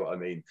 if you see what I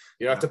mean.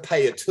 You don't have to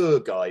pay a tour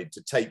guide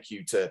to take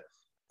you to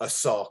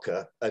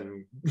Osaka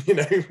and,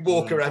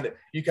 walk around it.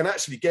 You can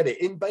actually get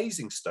it in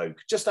Basingstoke,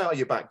 just out of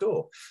your back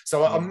door.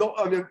 So I'm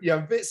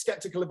a bit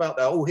skeptical about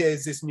that. Oh,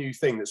 here's this new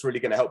thing that's really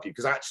going to help you,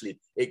 because actually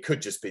it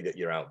could just be that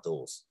you're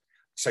outdoors.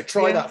 So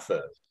try that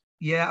first.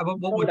 Yeah, but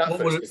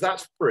because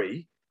that's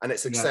free and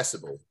it's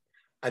accessible.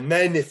 And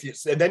then if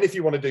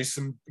you want to do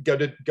some, go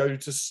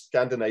to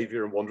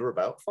Scandinavia and wander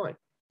about, fine.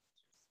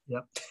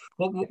 Yeah.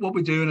 What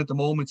we're doing at the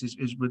moment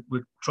is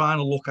we're trying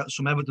to look at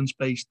some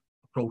evidence-based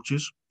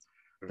approaches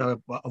that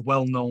are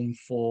well known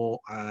for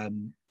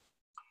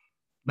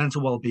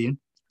mental well-being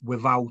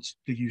without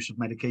the use of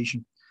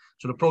medication.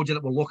 So the project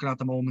that we're looking at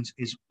the moment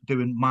is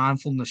doing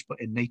mindfulness, but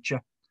in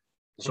nature.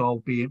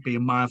 So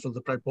being mindful of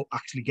the present, but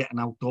actually getting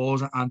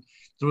outdoors. And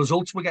the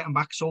results we're getting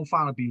back so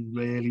far have been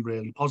really,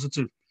 really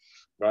positive.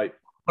 Right.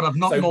 But I've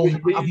not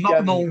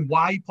known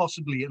why,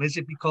 possibly. And is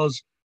it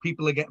because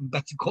people are getting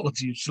better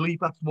quality of sleep?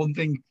 That's one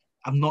thing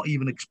I've not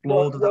even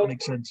explored. Does that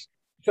make sense?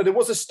 So there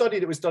was a study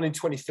that was done in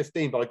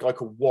 2015 by a guy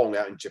called Wong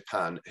out in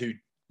Japan, who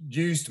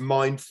used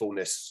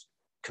mindfulness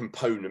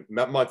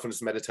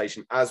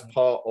meditation as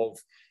part of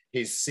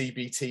his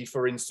CBT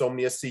for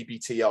insomnia,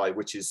 CBTI,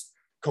 which is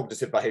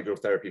cognitive behavioral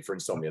therapy for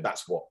insomnia.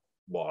 That's what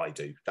I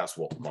do. That's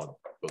what my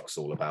book's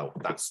all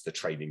about. That's the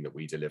training that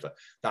we deliver.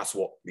 That's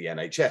what the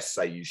NHS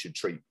say you should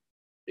treat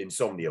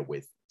insomnia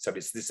with. So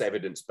it's this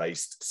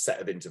evidence-based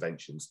set of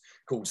interventions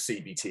called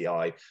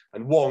CBTI.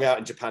 And Wong out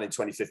in Japan in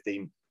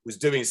 2015 was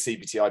doing a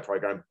CBTI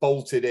program,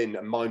 bolted in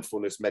a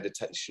mindfulness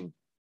meditation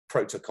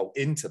protocol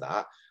into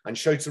that, and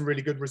showed some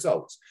really good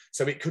results.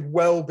 So it could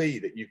well be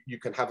that you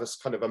can have a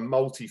kind of a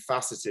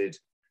multifaceted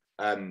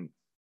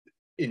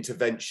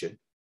intervention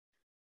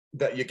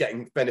that you're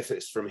getting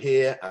benefits from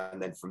here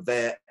and then from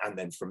there and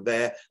then from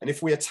there. And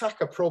if we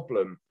attack a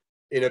problem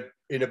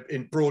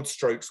in broad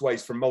strokes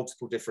ways from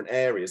multiple different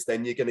areas,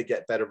 then you're going to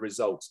get better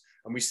results.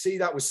 And we see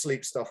that with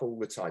sleep stuff all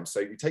the time. So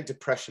you take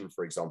depression,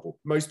 for example.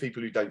 Most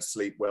people who don't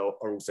sleep well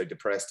are also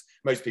depressed.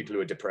 Most people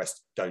who are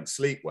depressed don't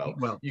sleep well.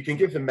 You can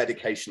give them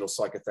medication or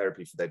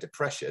psychotherapy for their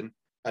depression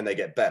and they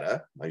get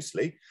better,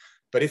 mostly.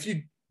 But if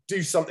you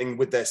do something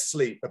with their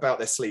sleep, about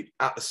their sleep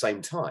at the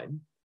same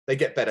time, they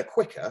get better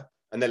quicker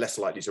and they're less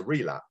likely to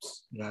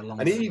relapse.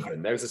 And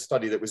even there was a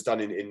study that was done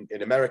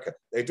in America.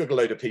 They took a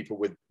load of people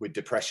with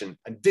depression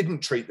and didn't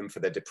treat them for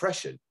their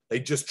depression. They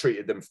just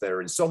treated them for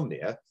their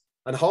insomnia.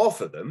 And half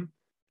of them,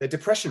 their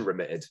depression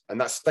remitted, and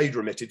that stayed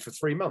remitted for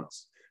 3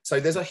 months. So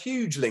there's a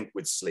huge link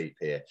with sleep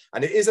here.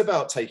 And it is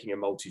about taking a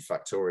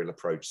multifactorial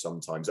approach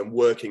sometimes and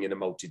working in a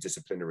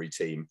multidisciplinary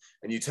team.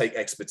 And you take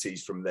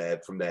expertise from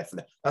there.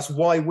 That's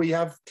why we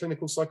have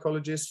clinical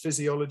psychologists,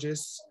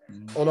 physiologists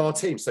on our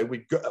team. So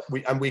we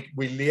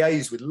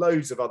liaise with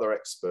loads of other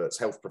experts,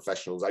 health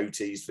professionals,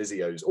 OTs,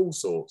 physios, all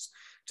sorts,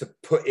 to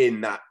put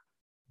in that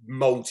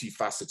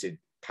multifaceted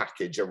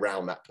package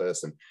around that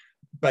person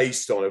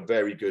based on a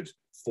very good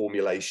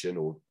formulation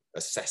or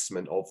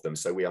assessment of them,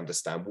 so we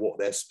understand what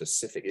their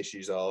specific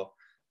issues are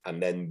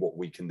and then what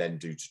we can then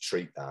do to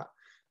treat that.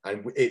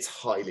 And it's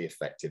highly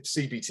effective.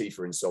 CBT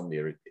for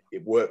insomnia,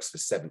 it works for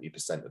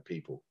 70% of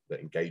people that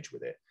engage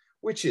with it,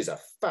 which is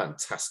a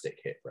fantastic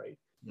hit rate.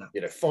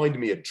 Find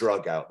me a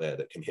drug out there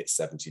that can hit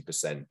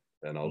 70%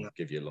 and I'll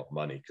give you a lot of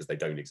money, because they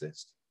don't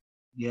exist.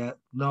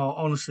 No,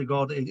 honestly,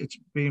 God, it's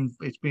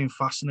been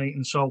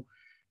fascinating. So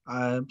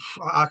I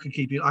could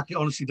keep you.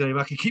 Honestly, Dave,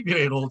 I could keep you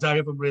here all day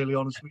if I'm really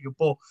honest with you.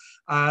 But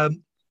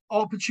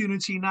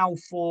opportunity now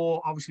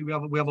for, obviously we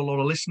have a lot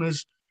of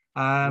listeners.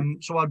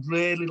 So I'd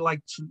really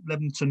like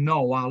them to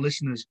know, our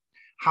listeners,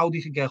 how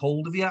they could get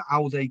hold of you,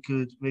 how they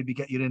could maybe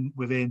get you in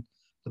within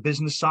the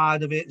business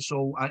side of it.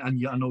 So I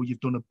know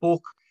you've done a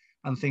book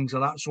and things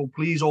like that. So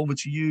please, over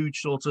to you,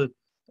 sort of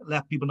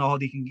let people know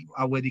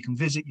where they can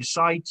visit your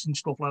sites and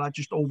stuff like that.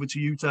 Just over to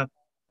you to.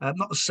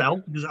 Not to sell,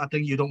 because I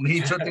think you don't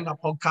need to. I think that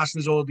podcast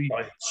is already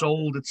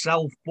sold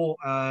itself, but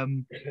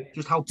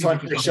just how people... Time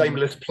for a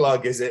shameless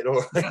plug, is it?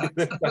 Or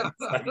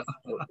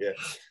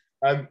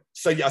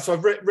So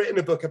I've written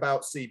a book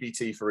about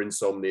CBT for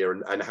insomnia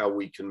and how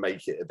we can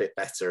make it a bit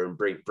better and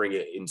bring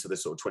it into the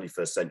sort of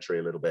 21st century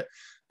a little bit.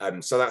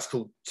 So that's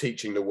called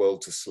Teaching the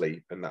World to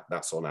Sleep, and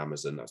that's on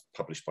Amazon. That's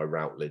published by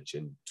Routledge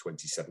in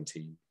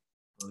 2017.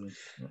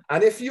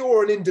 And if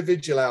you're an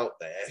individual out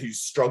there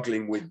who's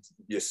struggling with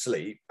your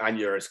sleep and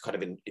you're as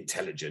kind of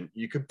intelligent,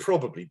 you could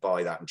probably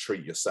buy that and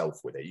treat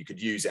yourself with it. You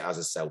could use it as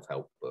a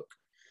self-help book.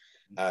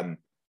 And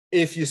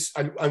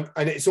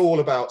it's all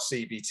about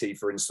CBT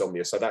for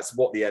insomnia. So that's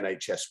what the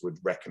NHS would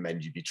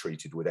recommend you be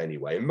treated with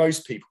anyway. And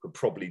most people could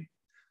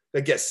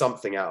they get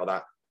something out of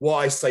that. What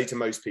I say to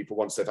most people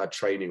once they've had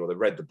training or they've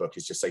read the book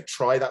is just say,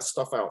 try that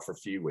stuff out for a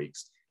few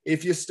weeks.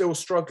 If you're still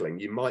struggling,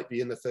 you might be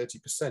in the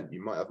 30%.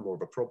 You might have more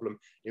of a problem,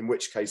 in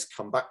which case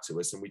come back to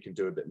us and we can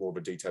do a bit more of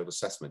a detailed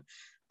assessment.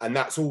 And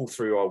that's all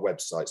through our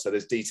website. So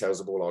there's details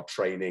of all our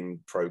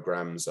training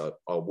programs, our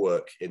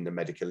work in the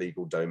medical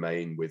legal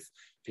domain with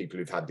people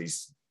who've had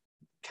these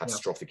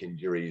catastrophic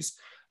injuries,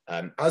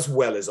 as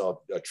well as our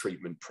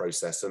treatment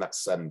process. And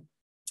that's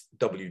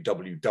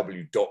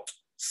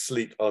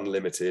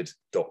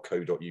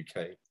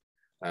www.sleepunlimited.co.uk.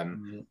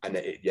 And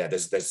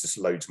there's just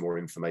loads more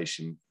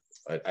information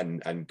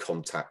and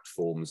contact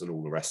forms and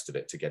all the rest of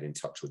it to get in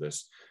touch with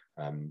us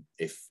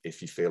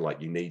if you feel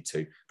like you need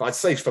to. But I'd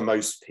say for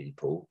most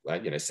people,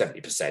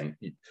 70%,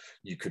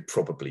 you could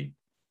probably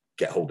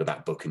get hold of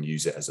that book and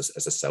use it as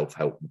a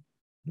self-help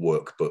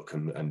workbook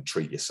and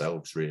treat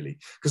yourselves, really,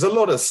 because a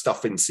lot of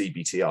stuff in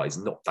CBTI is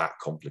not that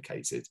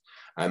complicated.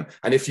 And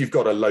if you've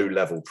got a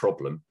low-level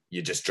problem,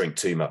 you just drink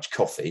too much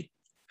coffee,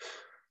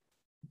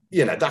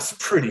 that's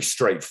pretty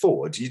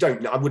straightforward.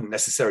 I wouldn't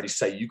necessarily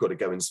say you've got to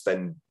go and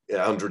spend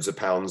hundreds of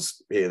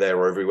pounds here, there,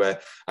 or everywhere.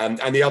 And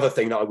the other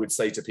thing that I would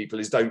say to people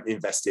is don't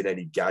invest in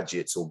any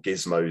gadgets or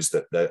gizmos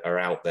that are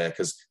out there,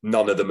 because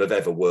none of them have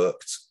ever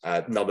worked.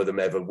 None of them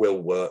ever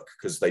will work,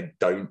 because they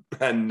don't.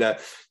 And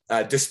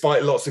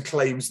despite lots of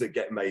claims that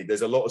get made,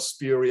 there's a lot of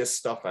spurious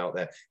stuff out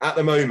there. At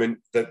the moment,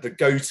 the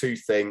go-to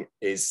thing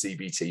is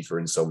CBT for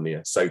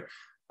insomnia. So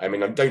I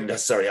don't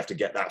necessarily have to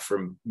get that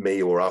from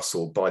me or us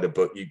or buy the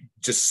book. You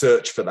just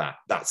search for that.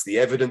 That's the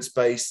evidence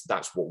base.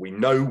 That's what we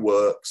know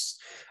works.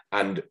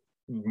 And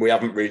we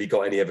haven't really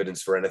got any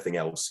evidence for anything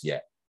else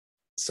yet.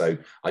 So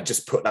I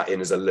just put that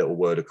in as a little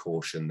word of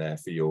caution there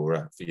for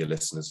your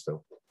listeners,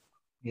 Phil.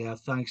 Yeah,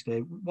 thanks,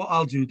 Dave. What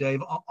I'll do,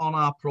 Dave, on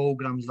our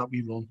programs that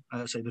we run,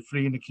 say the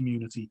free in the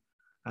community,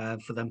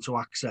 for them to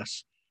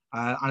access.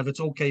 And if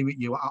it's okay with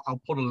you, I'll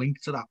put a link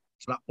to that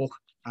book.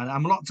 And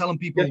I'm not telling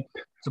people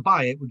to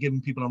buy it. We're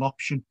giving people an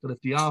option that if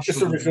they are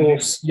just a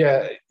resource,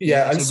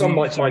 and some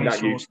might find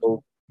that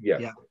useful.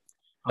 Yeah.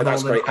 And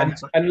that's great. And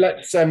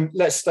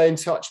let's stay in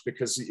touch,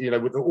 because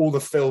with all the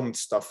filmed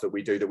stuff that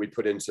we do that we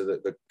put into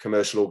the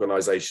commercial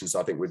organisations,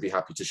 I think we'd be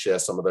happy to share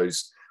some of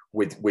those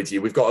with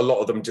you. We've got a lot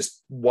of them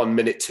just 1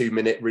 minute, 2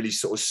 minute, really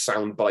sort of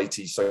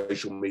soundbitey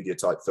social media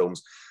type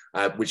films,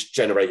 which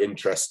generate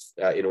interest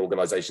in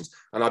organisations.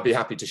 And I'd be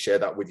happy to share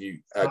that with you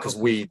because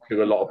we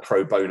do a lot of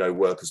pro bono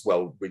work as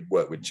well. We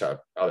work with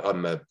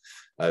I'm a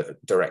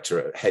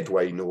director at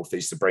Headway North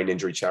East, the brain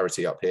injury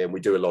charity up here, and we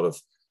do a lot of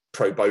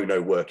pro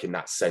bono work in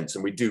that sense.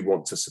 And we do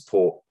want to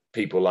support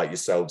people like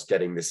yourselves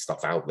getting this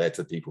stuff out there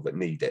to people that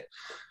need it.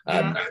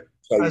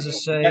 So as I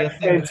say, I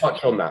think,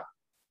 touch on that.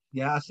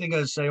 Yeah, I think,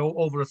 as I say,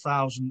 over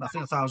 1,000, I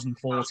think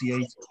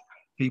 1,048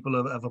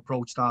 people have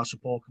approached our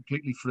support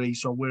completely free.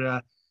 So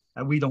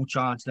we don't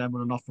charge them.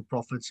 We're a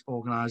not-for-profit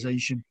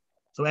organisation.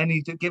 So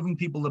giving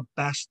people the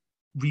best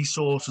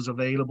resources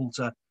available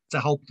to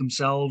help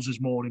themselves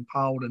is more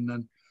empowering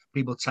than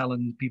people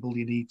telling people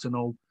you need to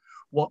know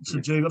what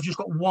to do. I've just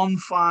got one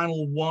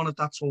final one, if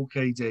that's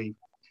okay, Dave.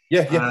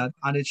 Yeah.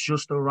 And it's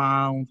just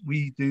around,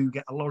 we do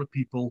get a lot of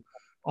people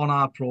on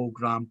our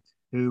programme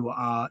who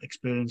are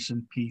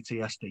experiencing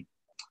PTSD.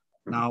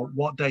 Now,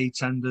 what they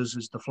tenders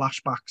is the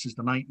flashbacks, is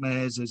the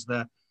nightmares, is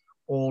the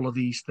all of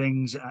these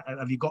things.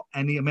 Have you got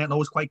any? I mean, I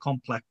know it's quite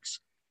complex.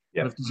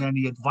 But if there's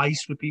any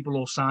advice for people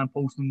or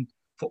signposting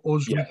for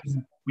us,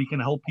 we can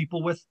help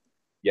people with.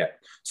 Yeah,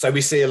 so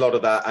we see a lot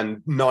of that,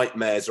 and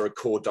nightmares are a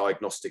core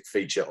diagnostic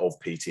feature of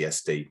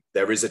PTSD.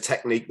 There is a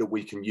technique that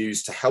we can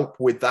use to help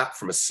with that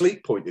from a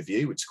sleep point of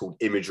view, which is called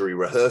imagery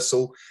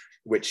rehearsal,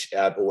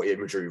 or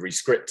imagery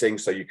rescripting.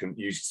 So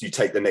you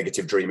take the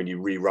negative dream and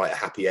you rewrite a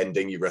happy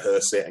ending, you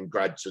rehearse it, and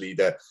gradually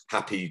the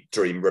happy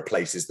dream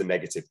replaces the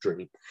negative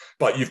dream.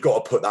 But you've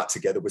got to put that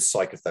together with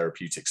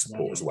psychotherapeutic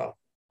support as well.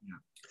 Yeah.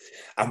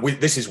 And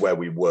this is where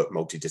we work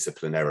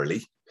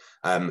multidisciplinarily.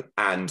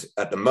 And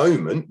at the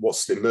moment,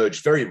 what's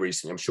emerged very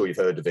recently, I'm sure you've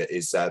heard of it,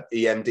 is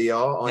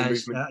EMDR, eye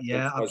movement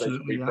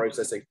absolutely,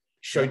 reprocessing,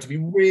 shown to be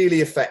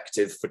really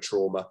effective for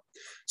trauma.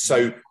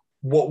 So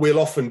what we'll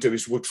often do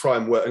is we'll try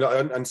and work,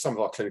 and some of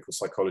our clinical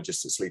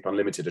psychologists at Sleep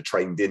Unlimited are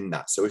trained in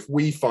that. So if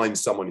we find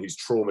someone who's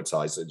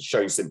traumatized and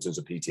showing symptoms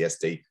of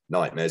PTSD,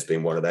 nightmares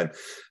being one of them,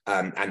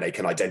 and they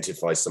can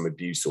identify some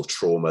abuse or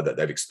trauma that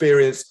they've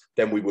experienced,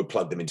 then we would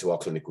plug them into our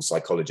clinical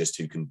psychologist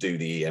who can do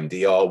the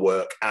EMDR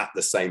work at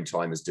the same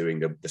time as doing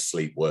the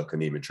sleep work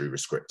and imagery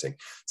rescripting.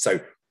 So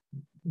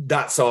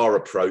that's our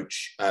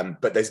approach,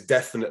 but there's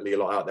definitely a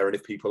lot out there. And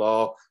if people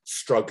are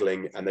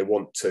struggling and they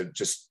want to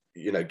just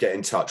get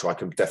in touch, I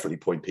can definitely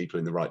point people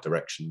in the right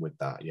direction with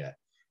that. Yeah,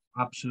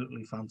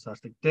 absolutely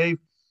fantastic, Dave.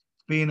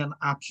 It's been an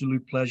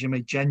absolute pleasure,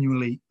 mate.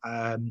 Genuinely,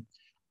 I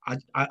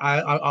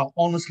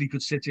honestly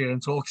could sit here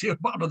and talk to you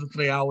about another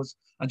 3 hours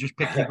and just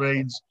pick your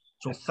brains.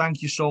 So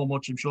thank you so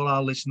much. I'm sure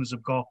our listeners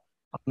have got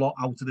a lot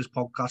out of this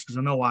podcast, because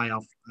I know I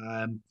have.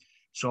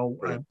 So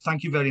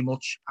thank you very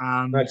much.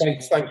 And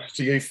thanks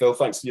to you, Phil.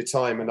 Thanks for your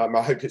time, and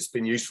I hope it's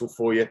been useful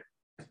for you.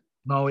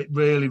 No, it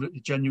really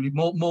genuinely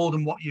more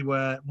than what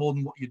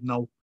you'd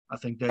know, I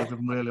think, Dave, if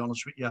I'm really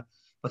honest with you.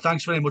 But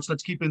thanks very much.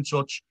 Let's keep in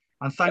touch.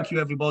 And thank you,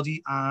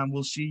 everybody. And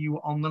we'll see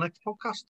you on the next podcast.